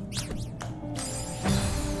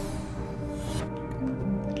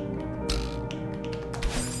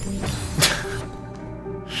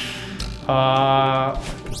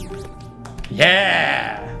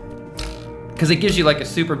 Yeah! Because it gives you like a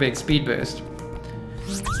super big speed boost.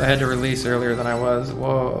 So I had to release earlier than I was.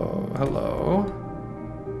 Whoa, hello.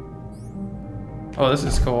 Oh, this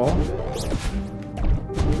is cool.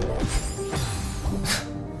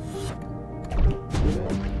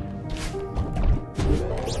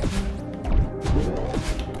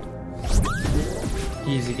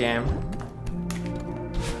 Easy game.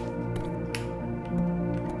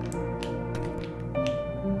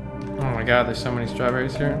 Oh my god, there's so many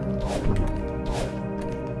strawberries here.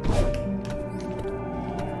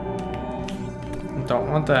 Don't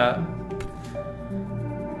want that.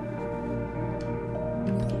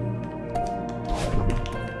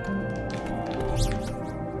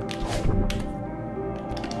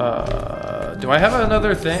 Do I have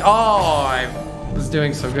another thing? Oh, I was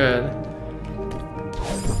doing so good.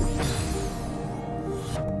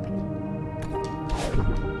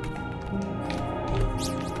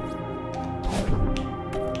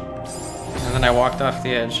 And then I walked off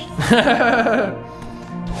the edge.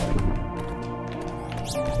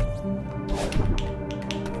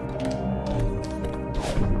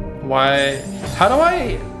 Why? How do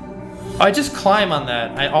I just climb on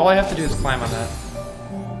that. All I have to do is climb on that.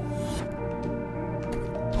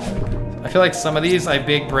 I feel like some of these I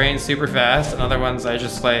big brain super fast, and other ones I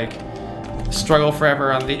just like struggle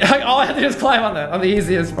forever on the. All I have to do is climb on that, on the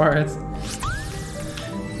easiest parts.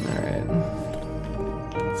 Alright.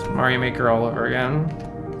 It's Mario Maker all over again.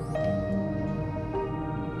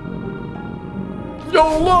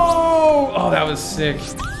 YOLO! Oh, that was sick.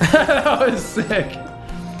 That was sick.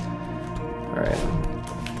 Alright.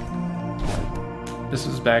 This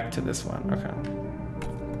was back to this one. Okay.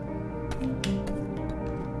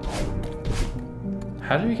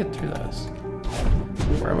 How do we get through those?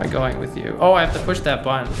 Where am I going with you? Oh, I have to push that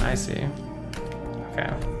button. I see.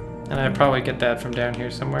 Okay. And I probably get that from down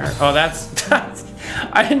here somewhere. Oh, that's...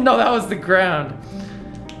 I didn't know that was the ground.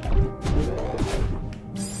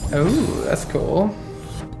 Oh, that's cool.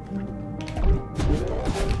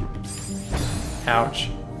 Ouch.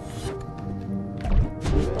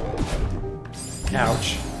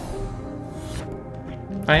 Ouch.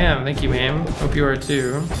 I am, thank you, ma'am. Hope you are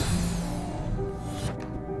too.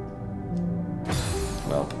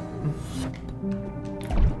 Well.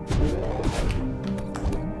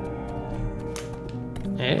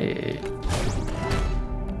 Hey.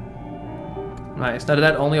 Nice. Now, did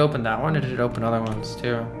that only open that one, or did it open other ones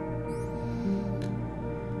too?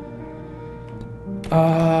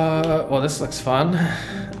 Well, this looks fun.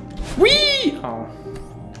 Whee! Oh.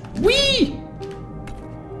 Whee!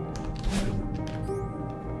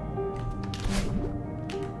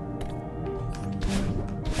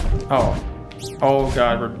 Oh. Oh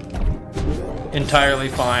god, we're entirely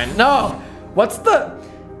fine. No! What's the...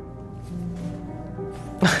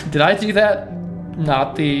 Did I do that?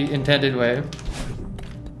 Not the intended way.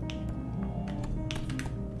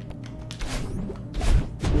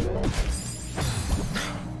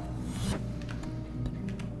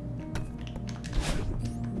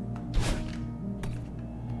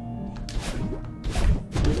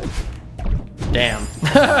 Damn.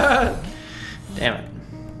 Damn it.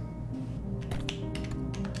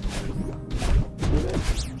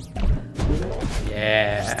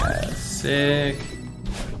 Yeah, sick.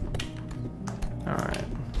 All right.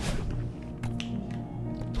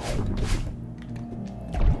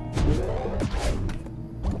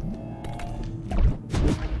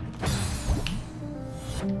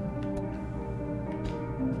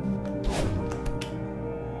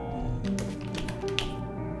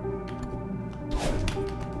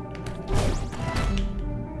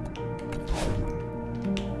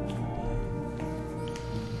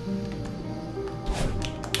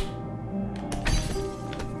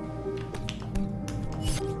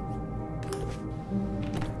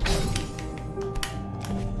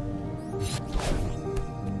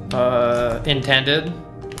 Intended.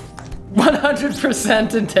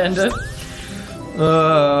 100% intended.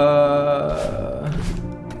 Oh,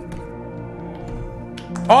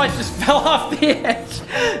 I just fell off the edge.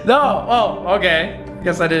 No. Oh, okay.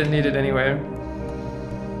 Guess I didn't need it anyway.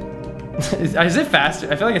 Is it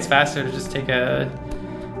faster? I feel like it's faster to just take a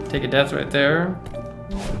death right there.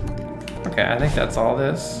 Okay, I think that's all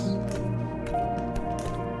this.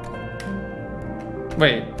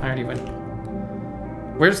 Wait, I already went.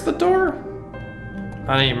 Where's the door?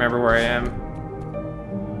 I don't even remember where I am.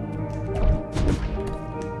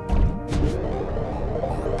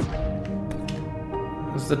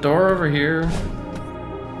 Is the door over here?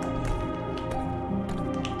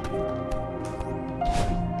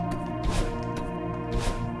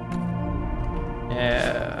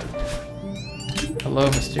 Yeah. Hello,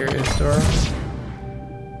 mysterious door.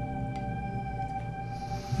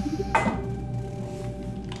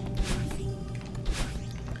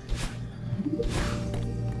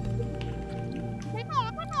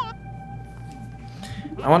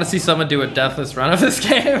 I want to see someone do a deathless run of this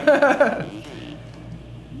game.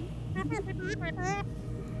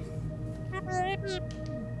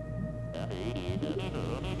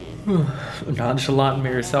 Nonchalant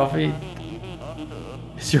mirror selfie.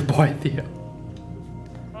 It's your boy Theo.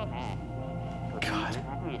 God.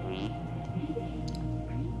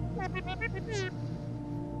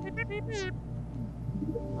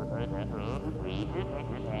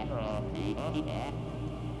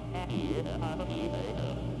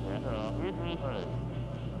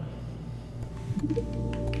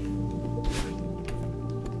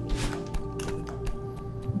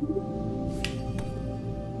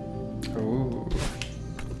 Ooh.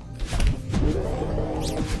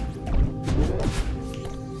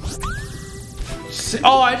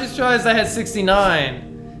 Oh, I just realized I had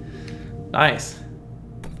 69. Nice.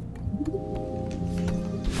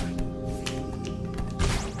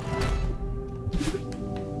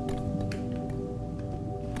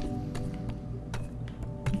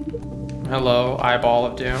 Hello, eyeball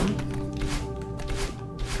of doom.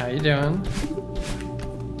 How you doing?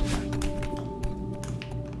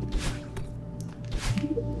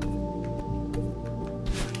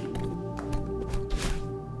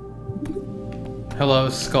 Hello,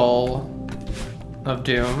 skull of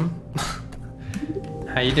doom.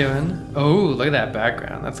 How you doing? Oh, look at that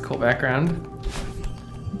background. That's a cool background.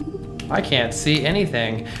 I can't see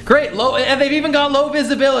anything. Great, low, and they've even got low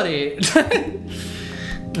visibility.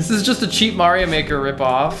 This is just a cheap Mario Maker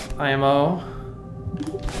ripoff, IMO.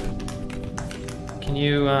 Can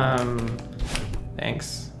you,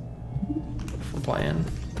 thanks for playing.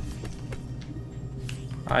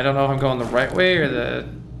 I don't know if I'm going the right way or the...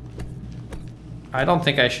 I don't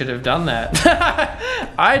think I should have done that.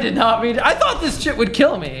 I did not mean... I thought this shit would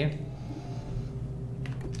kill me.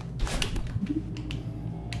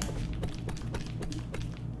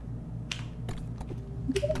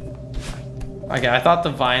 Okay, I thought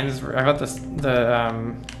the vines were... I thought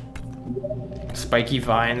the spiky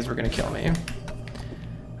vines were gonna kill me.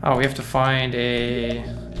 Oh, we have to find a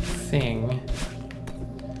thing.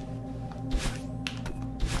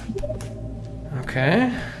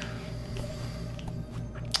 Okay.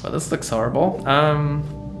 Well, this looks horrible.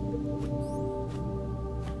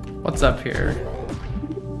 What's up here?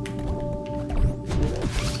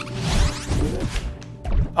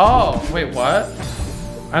 Oh, wait, what?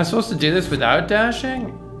 I'm supposed to do this without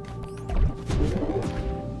dashing?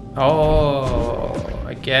 Oh,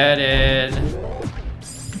 I get it.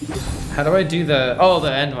 How do I do the... Oh,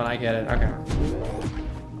 the end one, I get it, okay.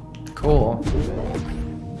 Cool.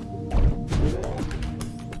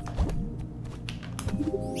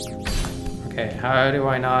 Okay, how do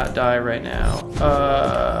I not die right now?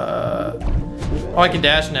 Oh, I can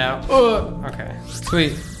dash now. Okay,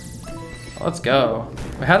 sweet. Let's go.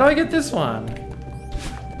 Wait, how do I get this one?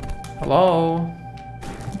 Hello?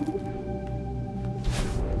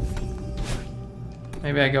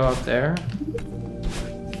 Maybe I go up there.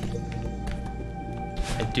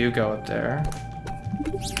 I do go up there.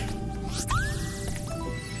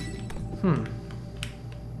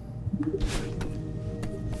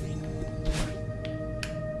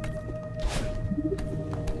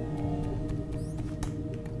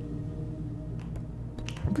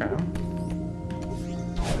 Okay.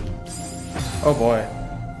 Oh boy.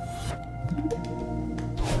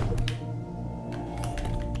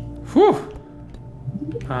 Whew.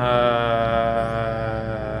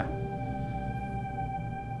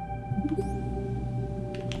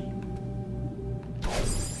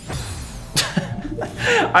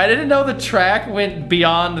 I didn't know the track went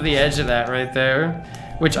beyond the edge of that right there,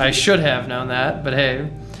 which I should have known that, but hey.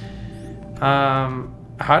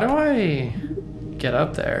 How do I get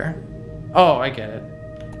up there? Oh, I get it.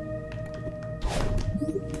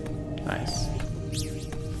 Nice.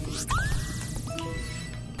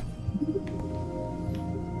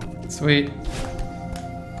 Sweet.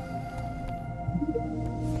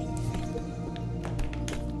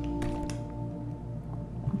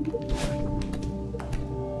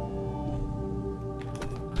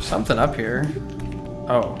 There's something up here.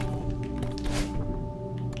 Oh.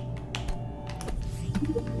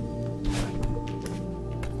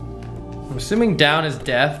 I'm assuming down is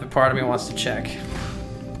death, but part of me wants to check.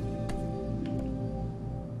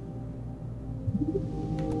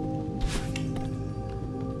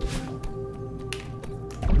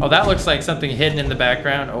 Oh, that looks like something hidden in the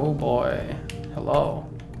background. Oh boy. Hello.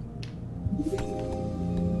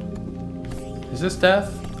 Is this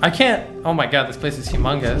death? I can't. Oh my god, this place is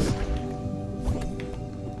humongous.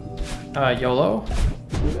 YOLO?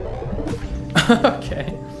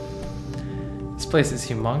 Okay. This place is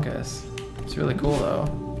humongous. It's really cool though.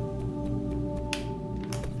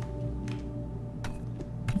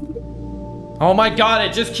 Oh my god,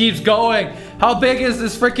 it just keeps going. How big is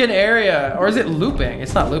this freaking area? Or is it looping?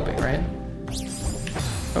 It's not looping, right?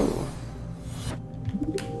 Oh.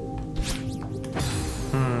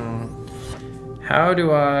 How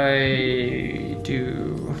do I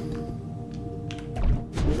do...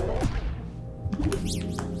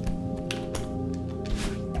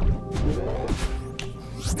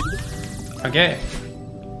 Okay.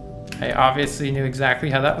 I obviously knew exactly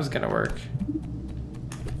how that was gonna work.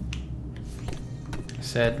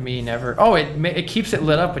 Said me never. Oh, it keeps it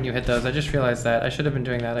lit up when you hit those. I just realized that. I should have been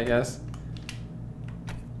doing that, I guess.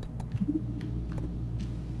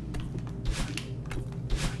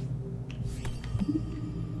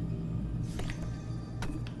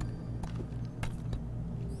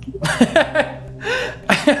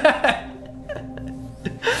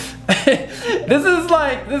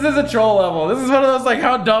 This is a troll level. This is one of those like,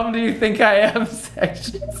 how dumb do you think I am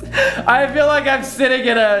sections. I feel like I'm sitting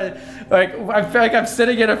in a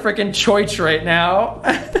freaking choich right now.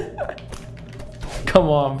 Come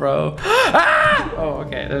on, bro. Ah! Oh,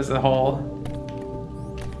 okay. There's a hole.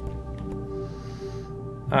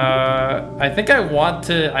 I think I want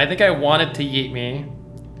it to yeet me.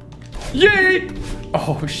 Yeet!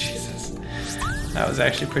 Oh, Jesus. That was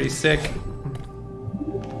actually pretty sick.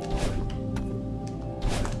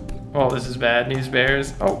 Oh, this is bad news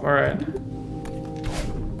bears. Oh, all right.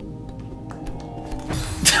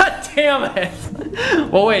 God damn it.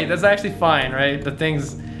 Well, wait, that's actually fine, right? The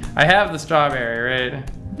things, I have the strawberry, right?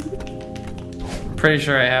 I'm pretty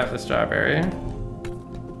sure I have the strawberry.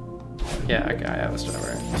 Yeah, okay, I have the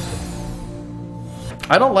strawberry.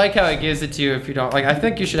 I don't like how it gives it to you if you don't like. I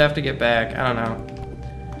think you should have to get back. I don't know.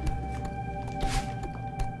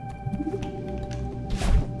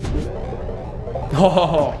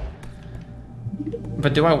 Oh.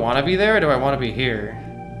 But do I want to be there or do I want to be here?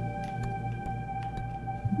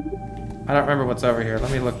 I don't remember what's over here.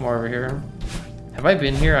 Let me look more over here. Have I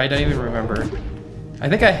been here? I don't even remember. I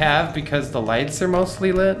think I have because the lights are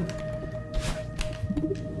mostly lit.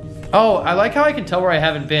 Oh, I like how I can tell where I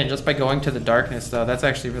haven't been just by going to the darkness though. That's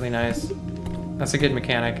actually really nice. That's a good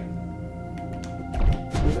mechanic.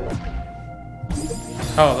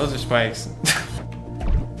 Oh, those are spikes.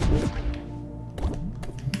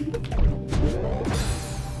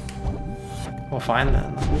 We'll find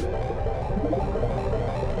them.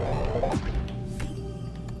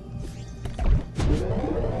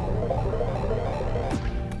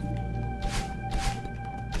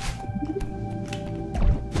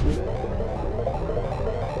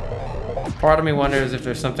 Part of me wonders if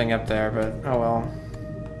there's something up there, but oh well.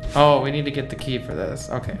 Oh, we need to get the key for this.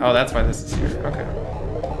 Okay. Oh, that's why this is here. Okay.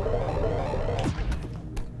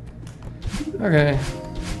 Okay.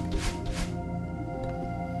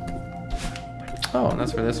 Oh, and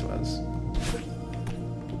that's where this was.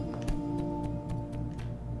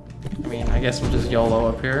 I mean, I guess we'll just YOLO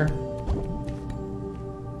up here.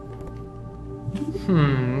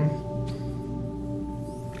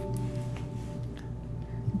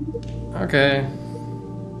 Okay.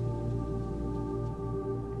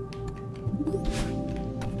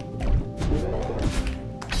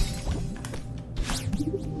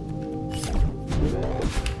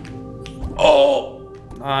 Oh!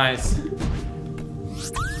 Nice.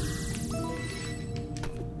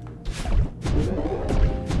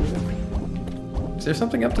 Is there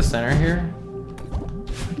something up the center here?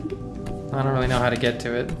 I don't really know how to get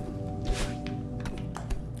to it.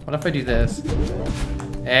 What if I do this?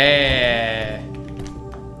 Hey.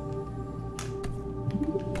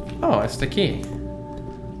 Oh, it's the key.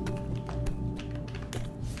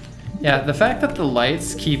 Yeah, the fact that the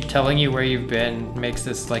lights keep telling you where you've been makes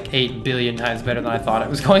this like 8 billion times better than I thought it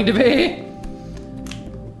was going to be.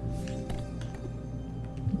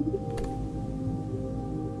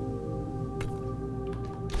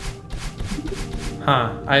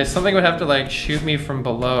 Huh. Something would have to like shoot me from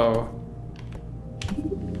below.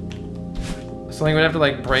 Something would have to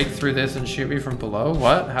like break through this and shoot me from below?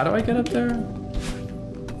 What? How do I get up there?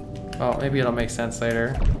 Well, maybe it'll make sense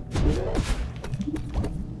later.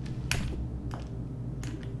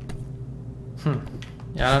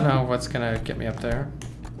 Yeah, I don't know what's gonna get me up there.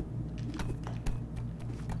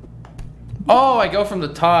 Oh, I go from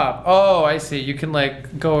the top. Oh, I see. You can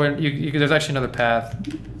like go in. There's actually another path.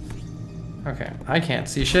 Okay, I can't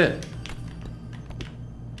see shit.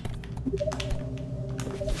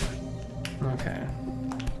 Okay.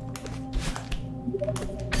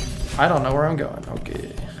 I don't know where I'm going.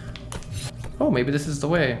 Okay. Oh, maybe this is the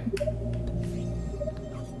way.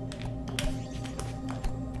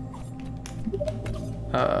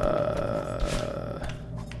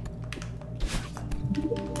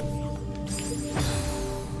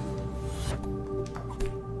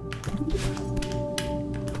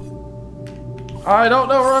 I don't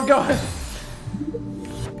know where I'm going.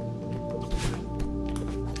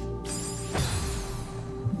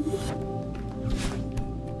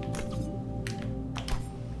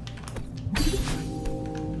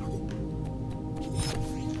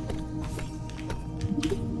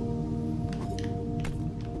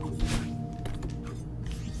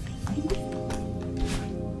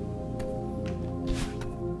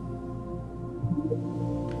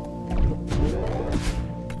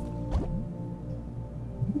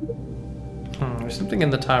 There's something in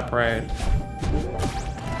the top right.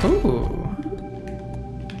 Ooh.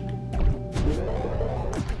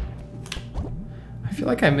 I feel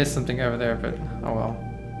like I missed something over there, but oh well.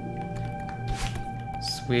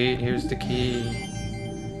 Sweet, here's the key.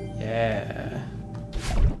 Yeah.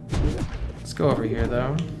 Let's go over here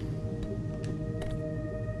though.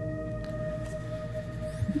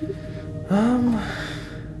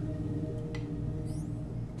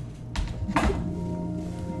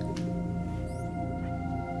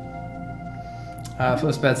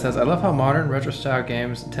 Flipsbed says, I love how modern retro-style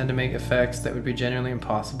games tend to make effects that would be genuinely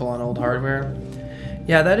impossible on old hardware.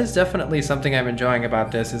 Yeah, that is definitely something I'm enjoying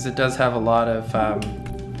about this, is it does have a lot of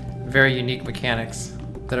very unique mechanics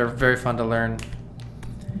that are very fun to learn.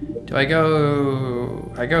 Do I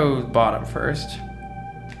go... I go bottom first.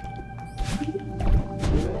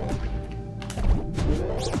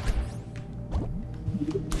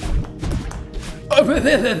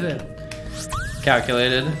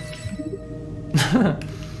 Calculated.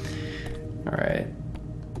 Alright.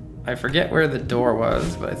 I forget where the door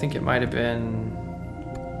was, but I think it might have been...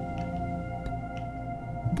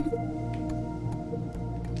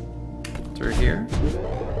 through here?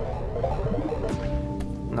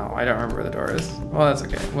 No, I don't remember where the door is. Well, that's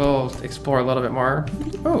okay. We'll explore a little bit more.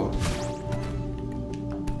 Oh.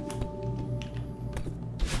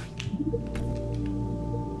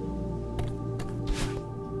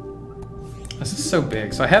 This is so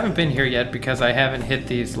big. So I haven't been here yet because I haven't hit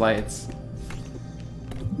these lights.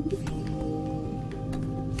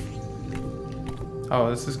 Oh,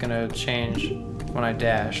 this is gonna change when I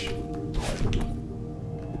dash.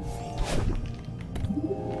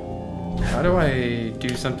 How do I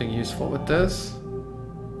do something useful with this?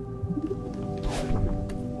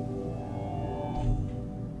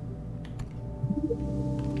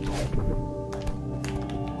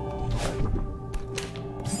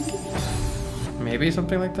 Maybe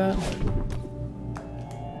something like that?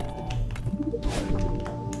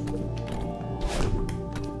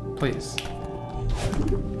 Please.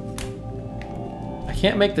 I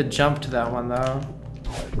can't make the jump to that one though.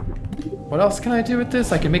 What else can I do with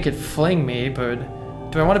this? I can make it fling me, but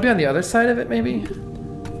do I want to be on the other side of it maybe?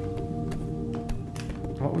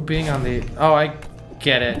 What would being on the... Oh, I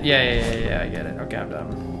get it. Yeah, I get it. Okay, I'm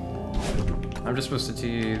done. I'm just supposed to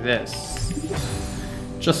do this.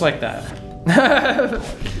 Just like that.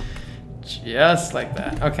 Just like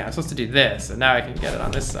that. Okay, I'm supposed to do this, and now I can get it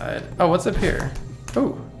on this side. Oh, what's up here?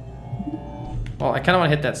 Oh. Well, I kind of want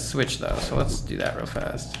to hit that switch though, so let's do that real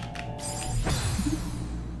fast.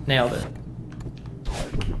 Nailed it.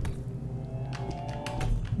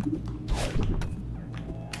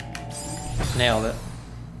 Nailed it.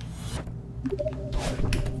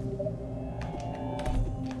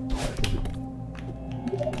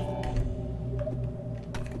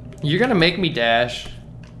 You're gonna make me dash.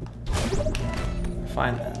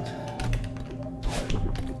 Fine then.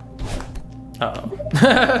 Uh-oh.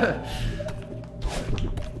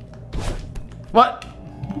 What?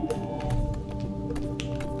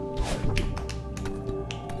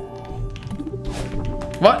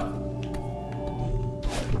 What?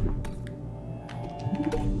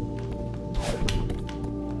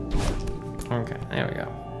 Okay, there we go.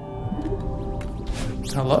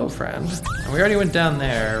 Hello, friend. We already went down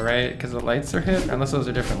there, right? Because the lights are hit? Unless those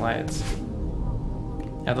are different lights.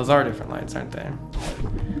 Yeah, those are different lights, aren't they?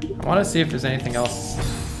 I want to see if there's anything else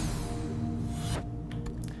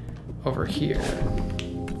over here.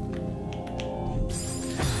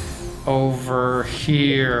 Over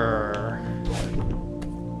here.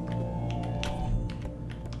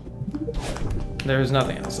 There's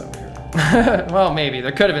nothing else over here. Well, maybe.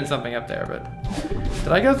 There could have been something up there, but...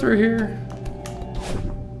 Did I go through here?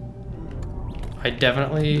 I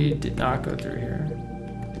definitely did not go through here.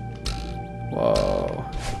 Whoa.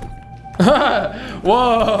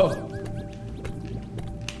 Whoa!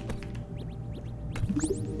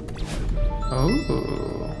 Oh.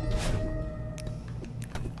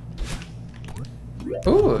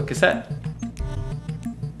 Ooh, a cassette.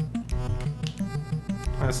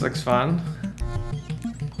 This looks fun.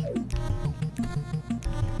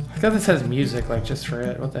 I thought this has music, like, just for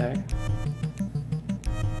it. What the heck?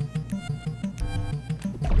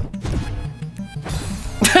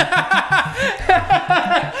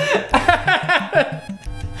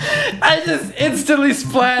 I just instantly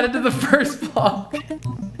splat into the first block.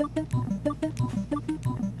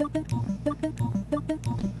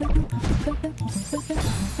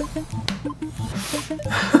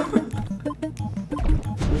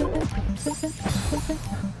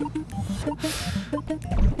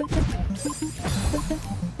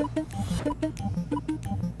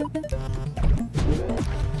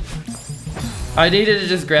 I needed to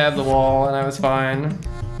just grab the wall and I was fine.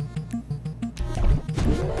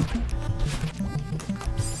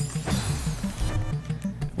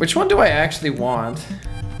 Which one do I actually want?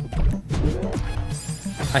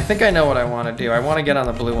 I think I know what I want to do. I want to get on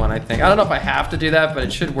the blue one, I think. I don't know if I have to do that, but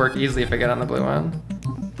it should work easily if I get on the blue one.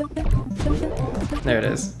 There it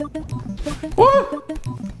is. Woo!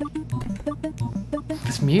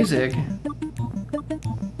 This music.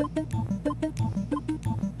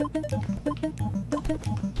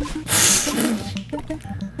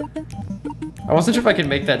 I wasn't sure if I could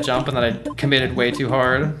make that jump and then I committed way too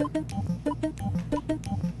hard.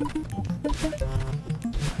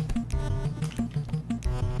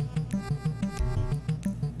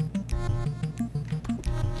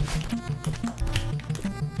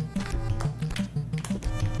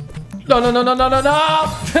 No, no, no, no, no, no,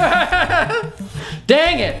 no!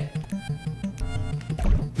 Dang it!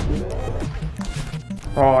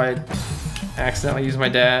 Oh, I accidentally used my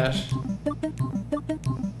dash.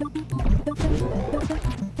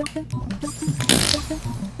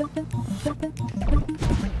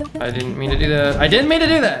 I didn't mean to do that. I didn't mean to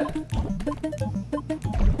do that!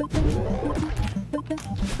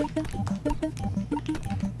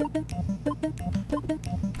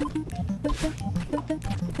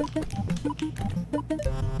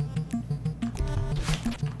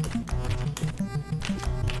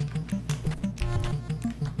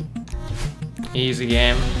 Easy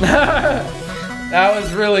game. That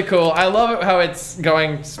was really cool. I love it how it's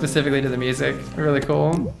going specifically to the music. Really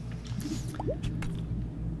cool.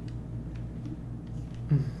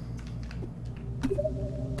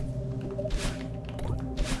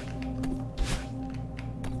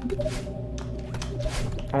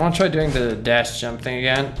 I want to try doing the dash jump thing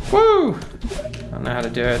again. Woo! I don't know how to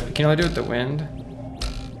do it. Can you only do it with the wind?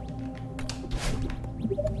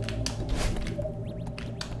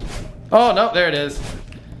 Oh, no, there it is.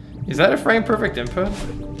 Is that a frame perfect input?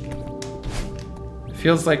 It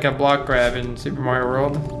feels like a block grab in Super Mario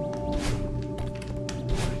World.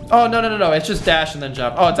 Oh, no. It's just dash and then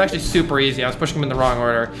jump. Oh, it's actually super easy. I was pushing them in the wrong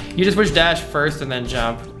order. You just push dash first and then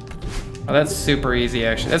jump. Oh, that's super easy,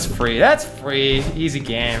 actually. That's free. That's free. Easy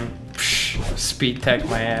game. Psh, speed tech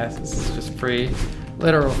my ass. This is just free.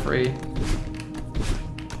 Literal free.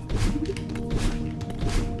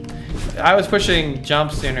 I was pushing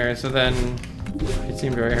jump sooner, so then it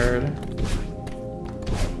seemed very hard.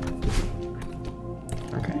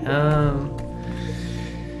 Okay,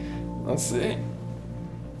 let's see.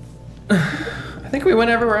 I think we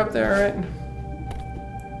went everywhere up there, right?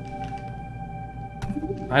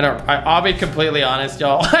 I'll be completely honest,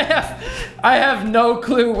 y'all. I have no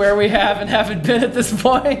clue where we have and haven't been at this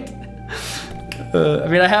point. I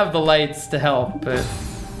mean, I have the lights to help, but...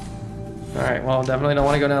 Alright, well, definitely don't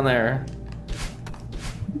want to go down there.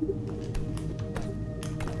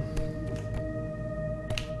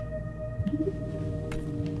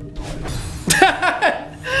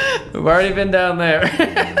 We've already been down there.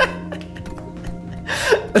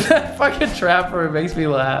 That fucking trapper makes me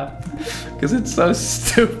laugh. Because it's so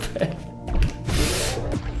stupid.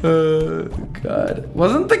 Oh, God.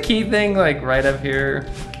 Wasn't the key thing, like, right up here?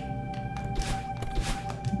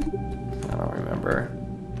 I don't remember.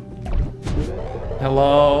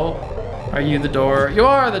 Hello? Are you the door? You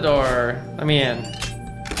are the door! Let me in.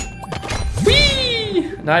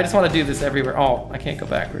 Whee! No, I just want to do this everywhere. Oh, I can't go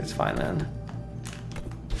backwards. Fine then.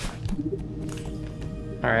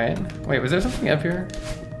 Alright. Wait, was there something up here?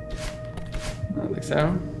 I don't think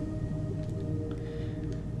so.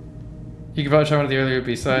 You can probably try one of the earlier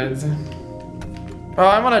B-sides. Oh,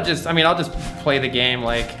 I'll just play the game,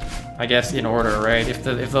 like, I guess in order, right? If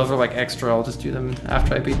those are like extra, I'll just do them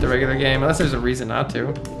after I beat the regular game, unless there's a reason not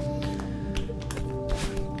to.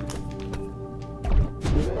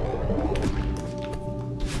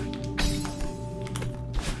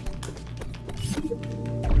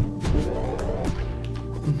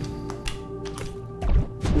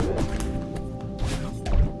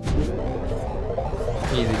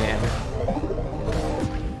 Easy game.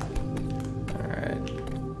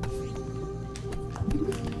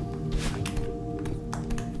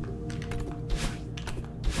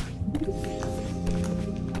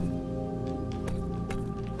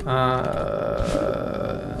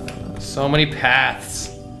 So many paths.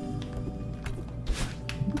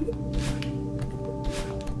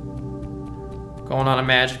 Going on a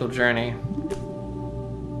magical journey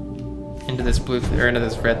into this blue or into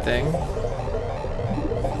this red thing.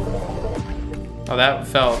 Oh, that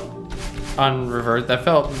felt that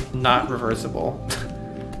felt not reversible.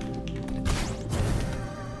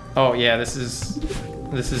 Oh yeah, this is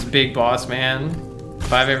Big Boss Man.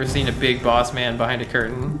 If I've ever seen a big boss man behind a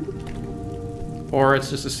curtain. Or it's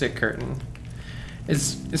just a sick curtain.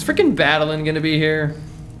 Is freaking battling gonna be here?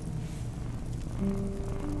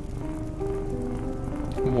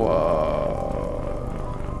 Whoa.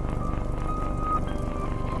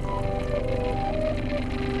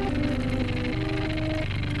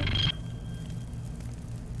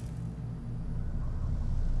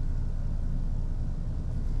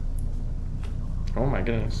 Oh my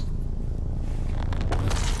goodness.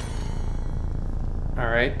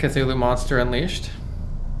 Alright, Cthulhu Monster Unleashed.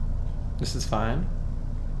 This is fine.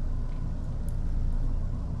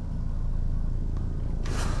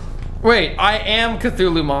 Wait, I am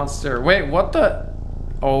Cthulhu Monster. Wait, what the?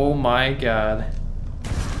 Oh my god.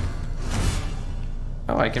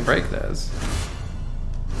 Oh, I can break this.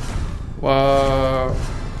 Whoa.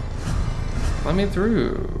 Let me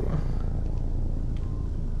through.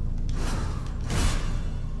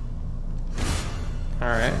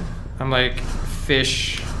 Alright. I'm like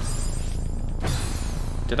fish.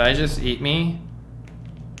 Did I just eat me?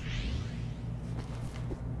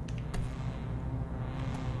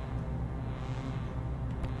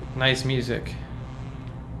 Nice music.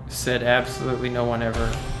 Said absolutely no one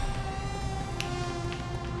ever.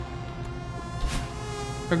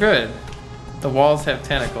 Oh, good. The walls have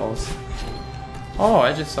tentacles. Oh,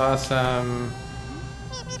 I just saw some...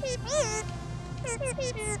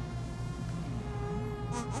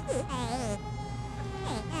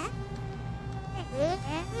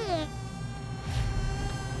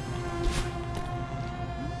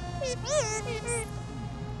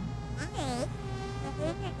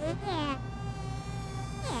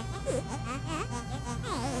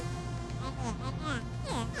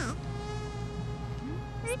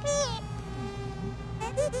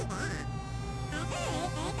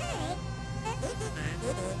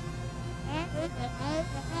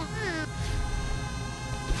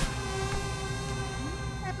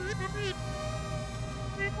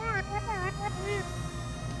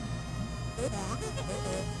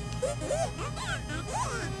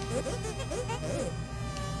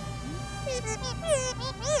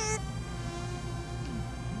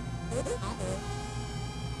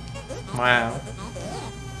 Wow.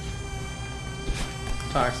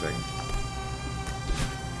 Toxic.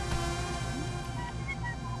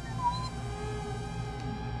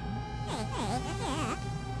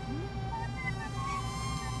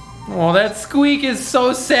 Oh, that squeak is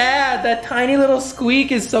so sad. That tiny little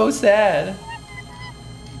squeak is so sad.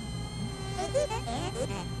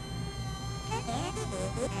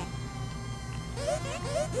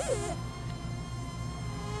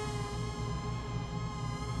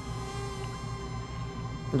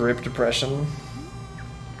 Rip depression.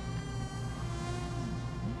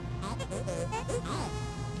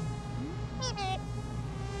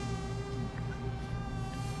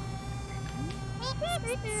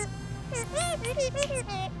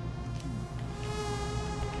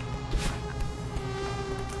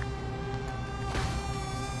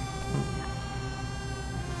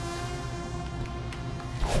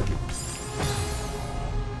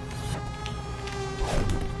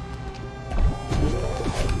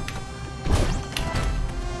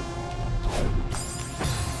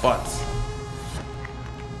 Butts.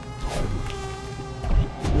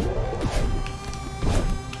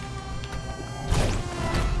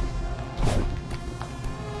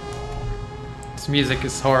 This music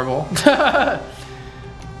is horrible.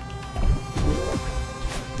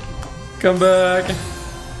 Come back.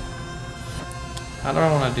 How do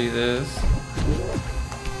I want to do this?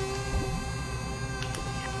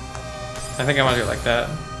 I think I want to do it like that.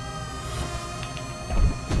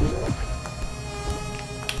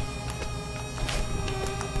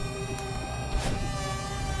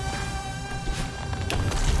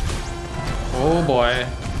 Oh boy.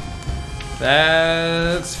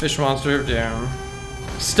 That's Fish Monster of Doom.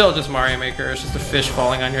 Still just Mario Maker, it's just a fish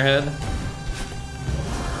falling on your head.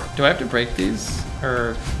 Do I have to break these?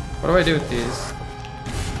 Or what do I do with these?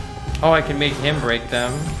 Oh, I can make him break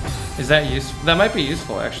them. Is that useful? That might be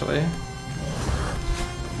useful actually.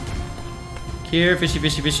 Here, fishy,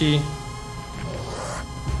 fishy, fishy.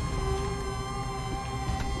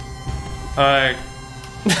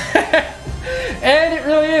 And it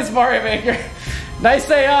really is Mario Maker. Nice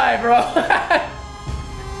AI, bro.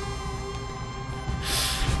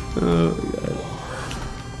 Oh my god.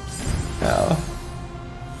 Ow.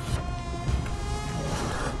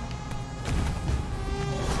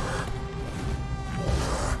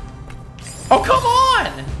 Oh, come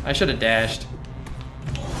on! I should have dashed.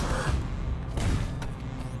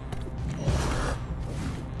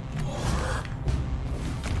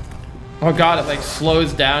 Oh god, it like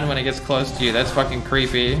slows down when it gets close to you. That's fucking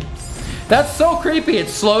creepy. That's so creepy. It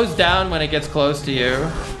slows down when it gets close to you.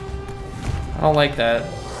 I don't like that.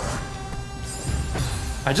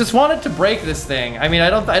 I just wanted to break this thing. I mean,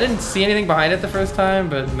 I didn't see anything behind it the first time,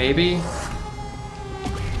 but maybe.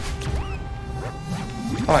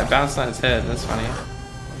 Oh, I bounced on his head. That's funny.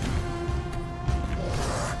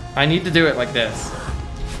 I need to do it like this.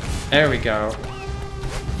 There we go.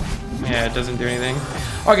 Yeah, it doesn't do anything.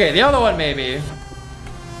 Okay, the other one maybe.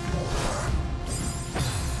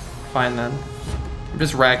 Fine then. I'm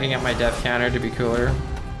just racking up my death counter to be cooler.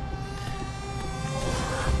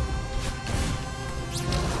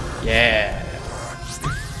 Yeah.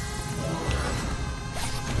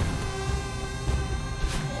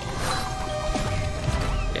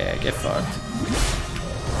 Yeah, get fucked.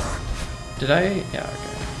 Did I? Yeah, okay.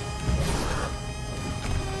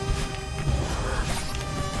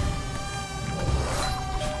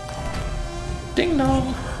 Ding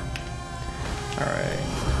dong. Alright.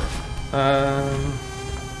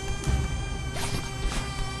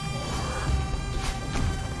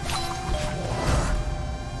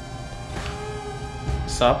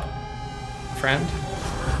 Sup, friend?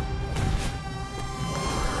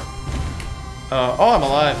 Oh, I'm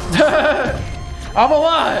alive. I'm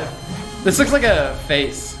alive! This looks like a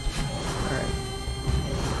face. Alright.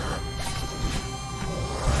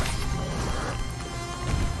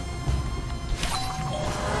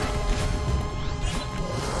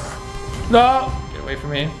 No! Get away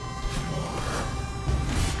from me.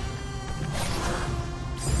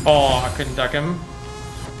 Oh, I couldn't duck him.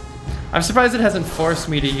 I'm surprised it hasn't forced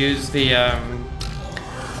me to use the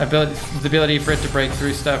ability for it to break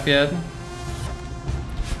through stuff yet.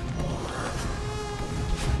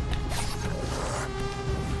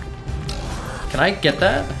 Can I get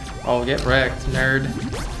that? Oh, get wrecked, nerd.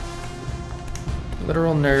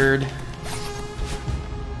 Literal nerd.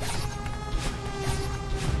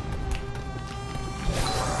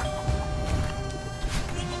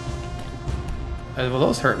 Will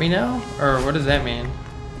those hurt me now? Or what does that mean?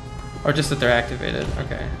 Or just that they're activated?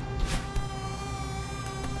 Okay.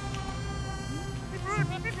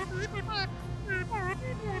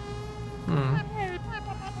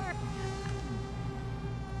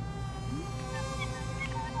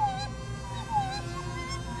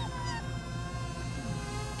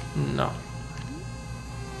 No.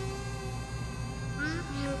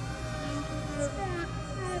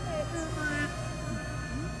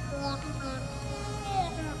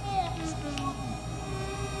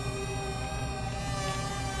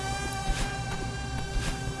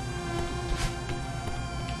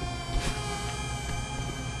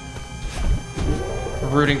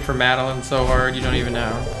 Rooting for Madeline so hard, you don't even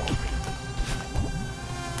know.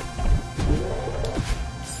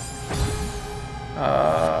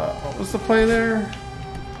 What was the play there?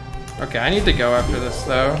 Okay, I need to go after this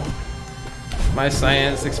though. My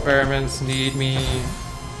science experiments need me.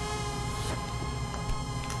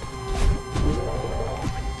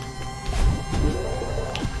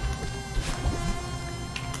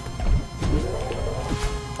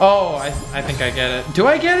 Oh, I think I get it. Do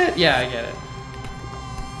I get it? Yeah, I get it.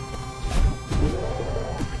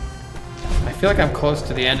 I feel like I'm close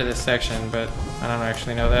to the end of this section, but I don't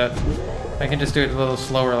actually know that. I can just do it a little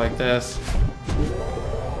slower like this.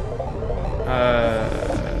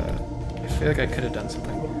 I feel like I could have done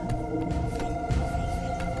something.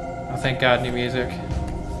 Oh, thank God, new music.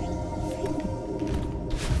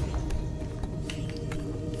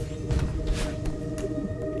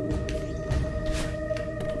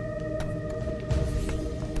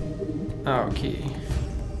 Oh, key.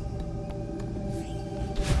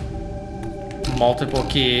 Multiple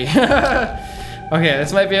key. Okay,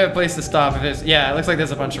 this might be a place to stop. If it's, yeah, it looks like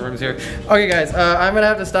there's a bunch of rooms here. Okay, guys, I'm gonna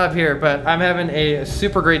have to stop here, but I'm having a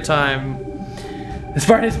super great time. This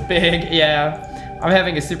part is big, yeah. I'm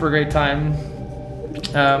having a super great time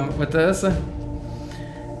with this.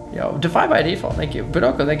 Yo, Defy by default, thank you.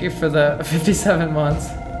 Budoko, thank you for the 57 months.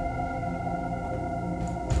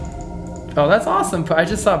 Oh, that's awesome. I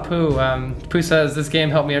just saw Pooh. Pooh says, this game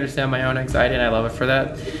helped me understand my own anxiety, and I love it for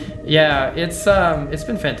that. Yeah, it's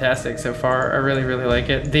been fantastic so far. I really, really like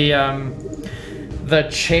it.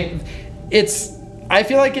 I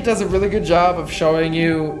feel like it does a really good job of showing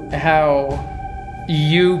you how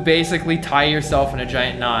you basically tie yourself in a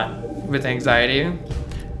giant knot with anxiety.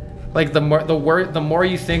 Like the more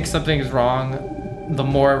you think something is wrong, the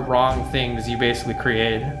more wrong things you basically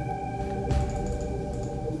create.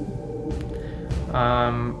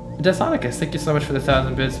 Desonicus, thank you so much for the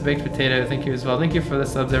 1,000 bits. Baked Potato, thank you as well. Thank you for the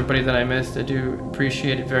subs, everybody that I missed. I do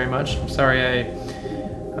appreciate it very much. I'm sorry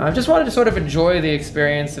I just wanted to sort of enjoy the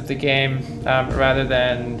experience of the game rather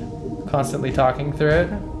than constantly talking through it.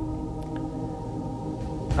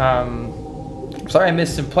 Sorry I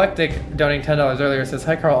missed Symplectic donating $10 earlier. It says,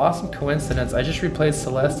 hi Carl, awesome coincidence. I just replayed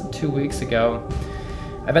Celeste 2 weeks ago.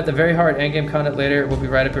 I bet the very hard endgame content later will be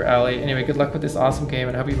right up your alley. Anyway, good luck with this awesome game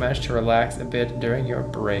and I hope you managed to relax a bit during your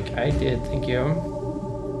break. I did, thank you.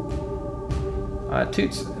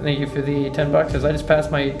 Toots, thank you for the 10 bucks. As I just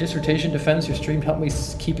passed my dissertation defense, your stream helped me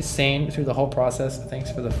keep sane through the whole process.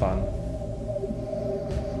 Thanks for the fun.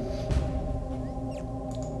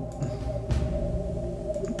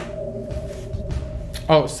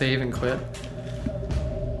 Oh, save and quit.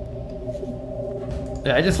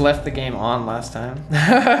 Yeah, I just left the game on last time.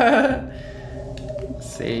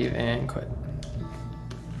 Save and quit.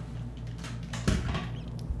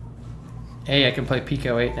 Hey, I can play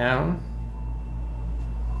Pico 8 now.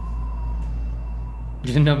 You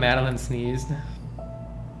didn't know Madeline sneezed?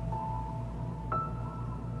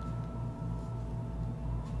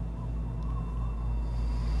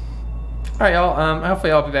 Alright, y'all.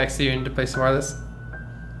 Hopefully I'll be back soon to play some more of this.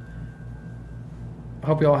 I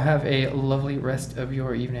hope you all have a lovely rest of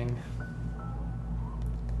your evening.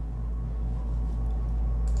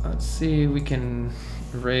 Let's see, we can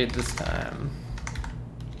raid this time.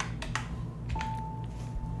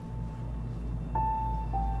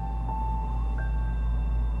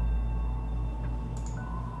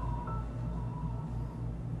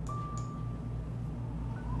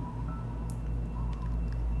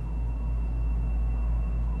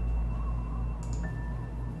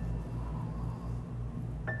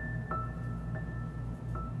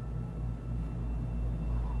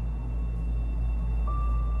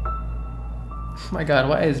 Oh my god,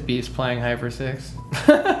 why is Beast playing Hyper 6?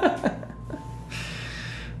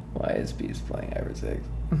 Why is Beast playing Hyper 6?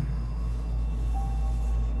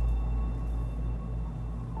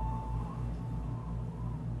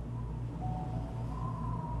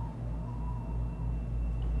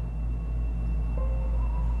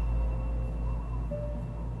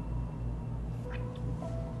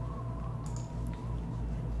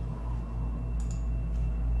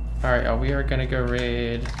 Alright, we are gonna go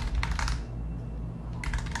raid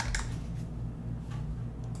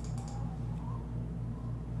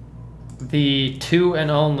the two and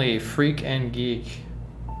only Freak and Geek.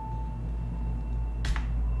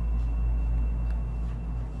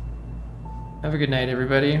 Have a good night,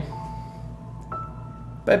 everybody.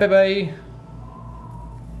 Bye bye bye.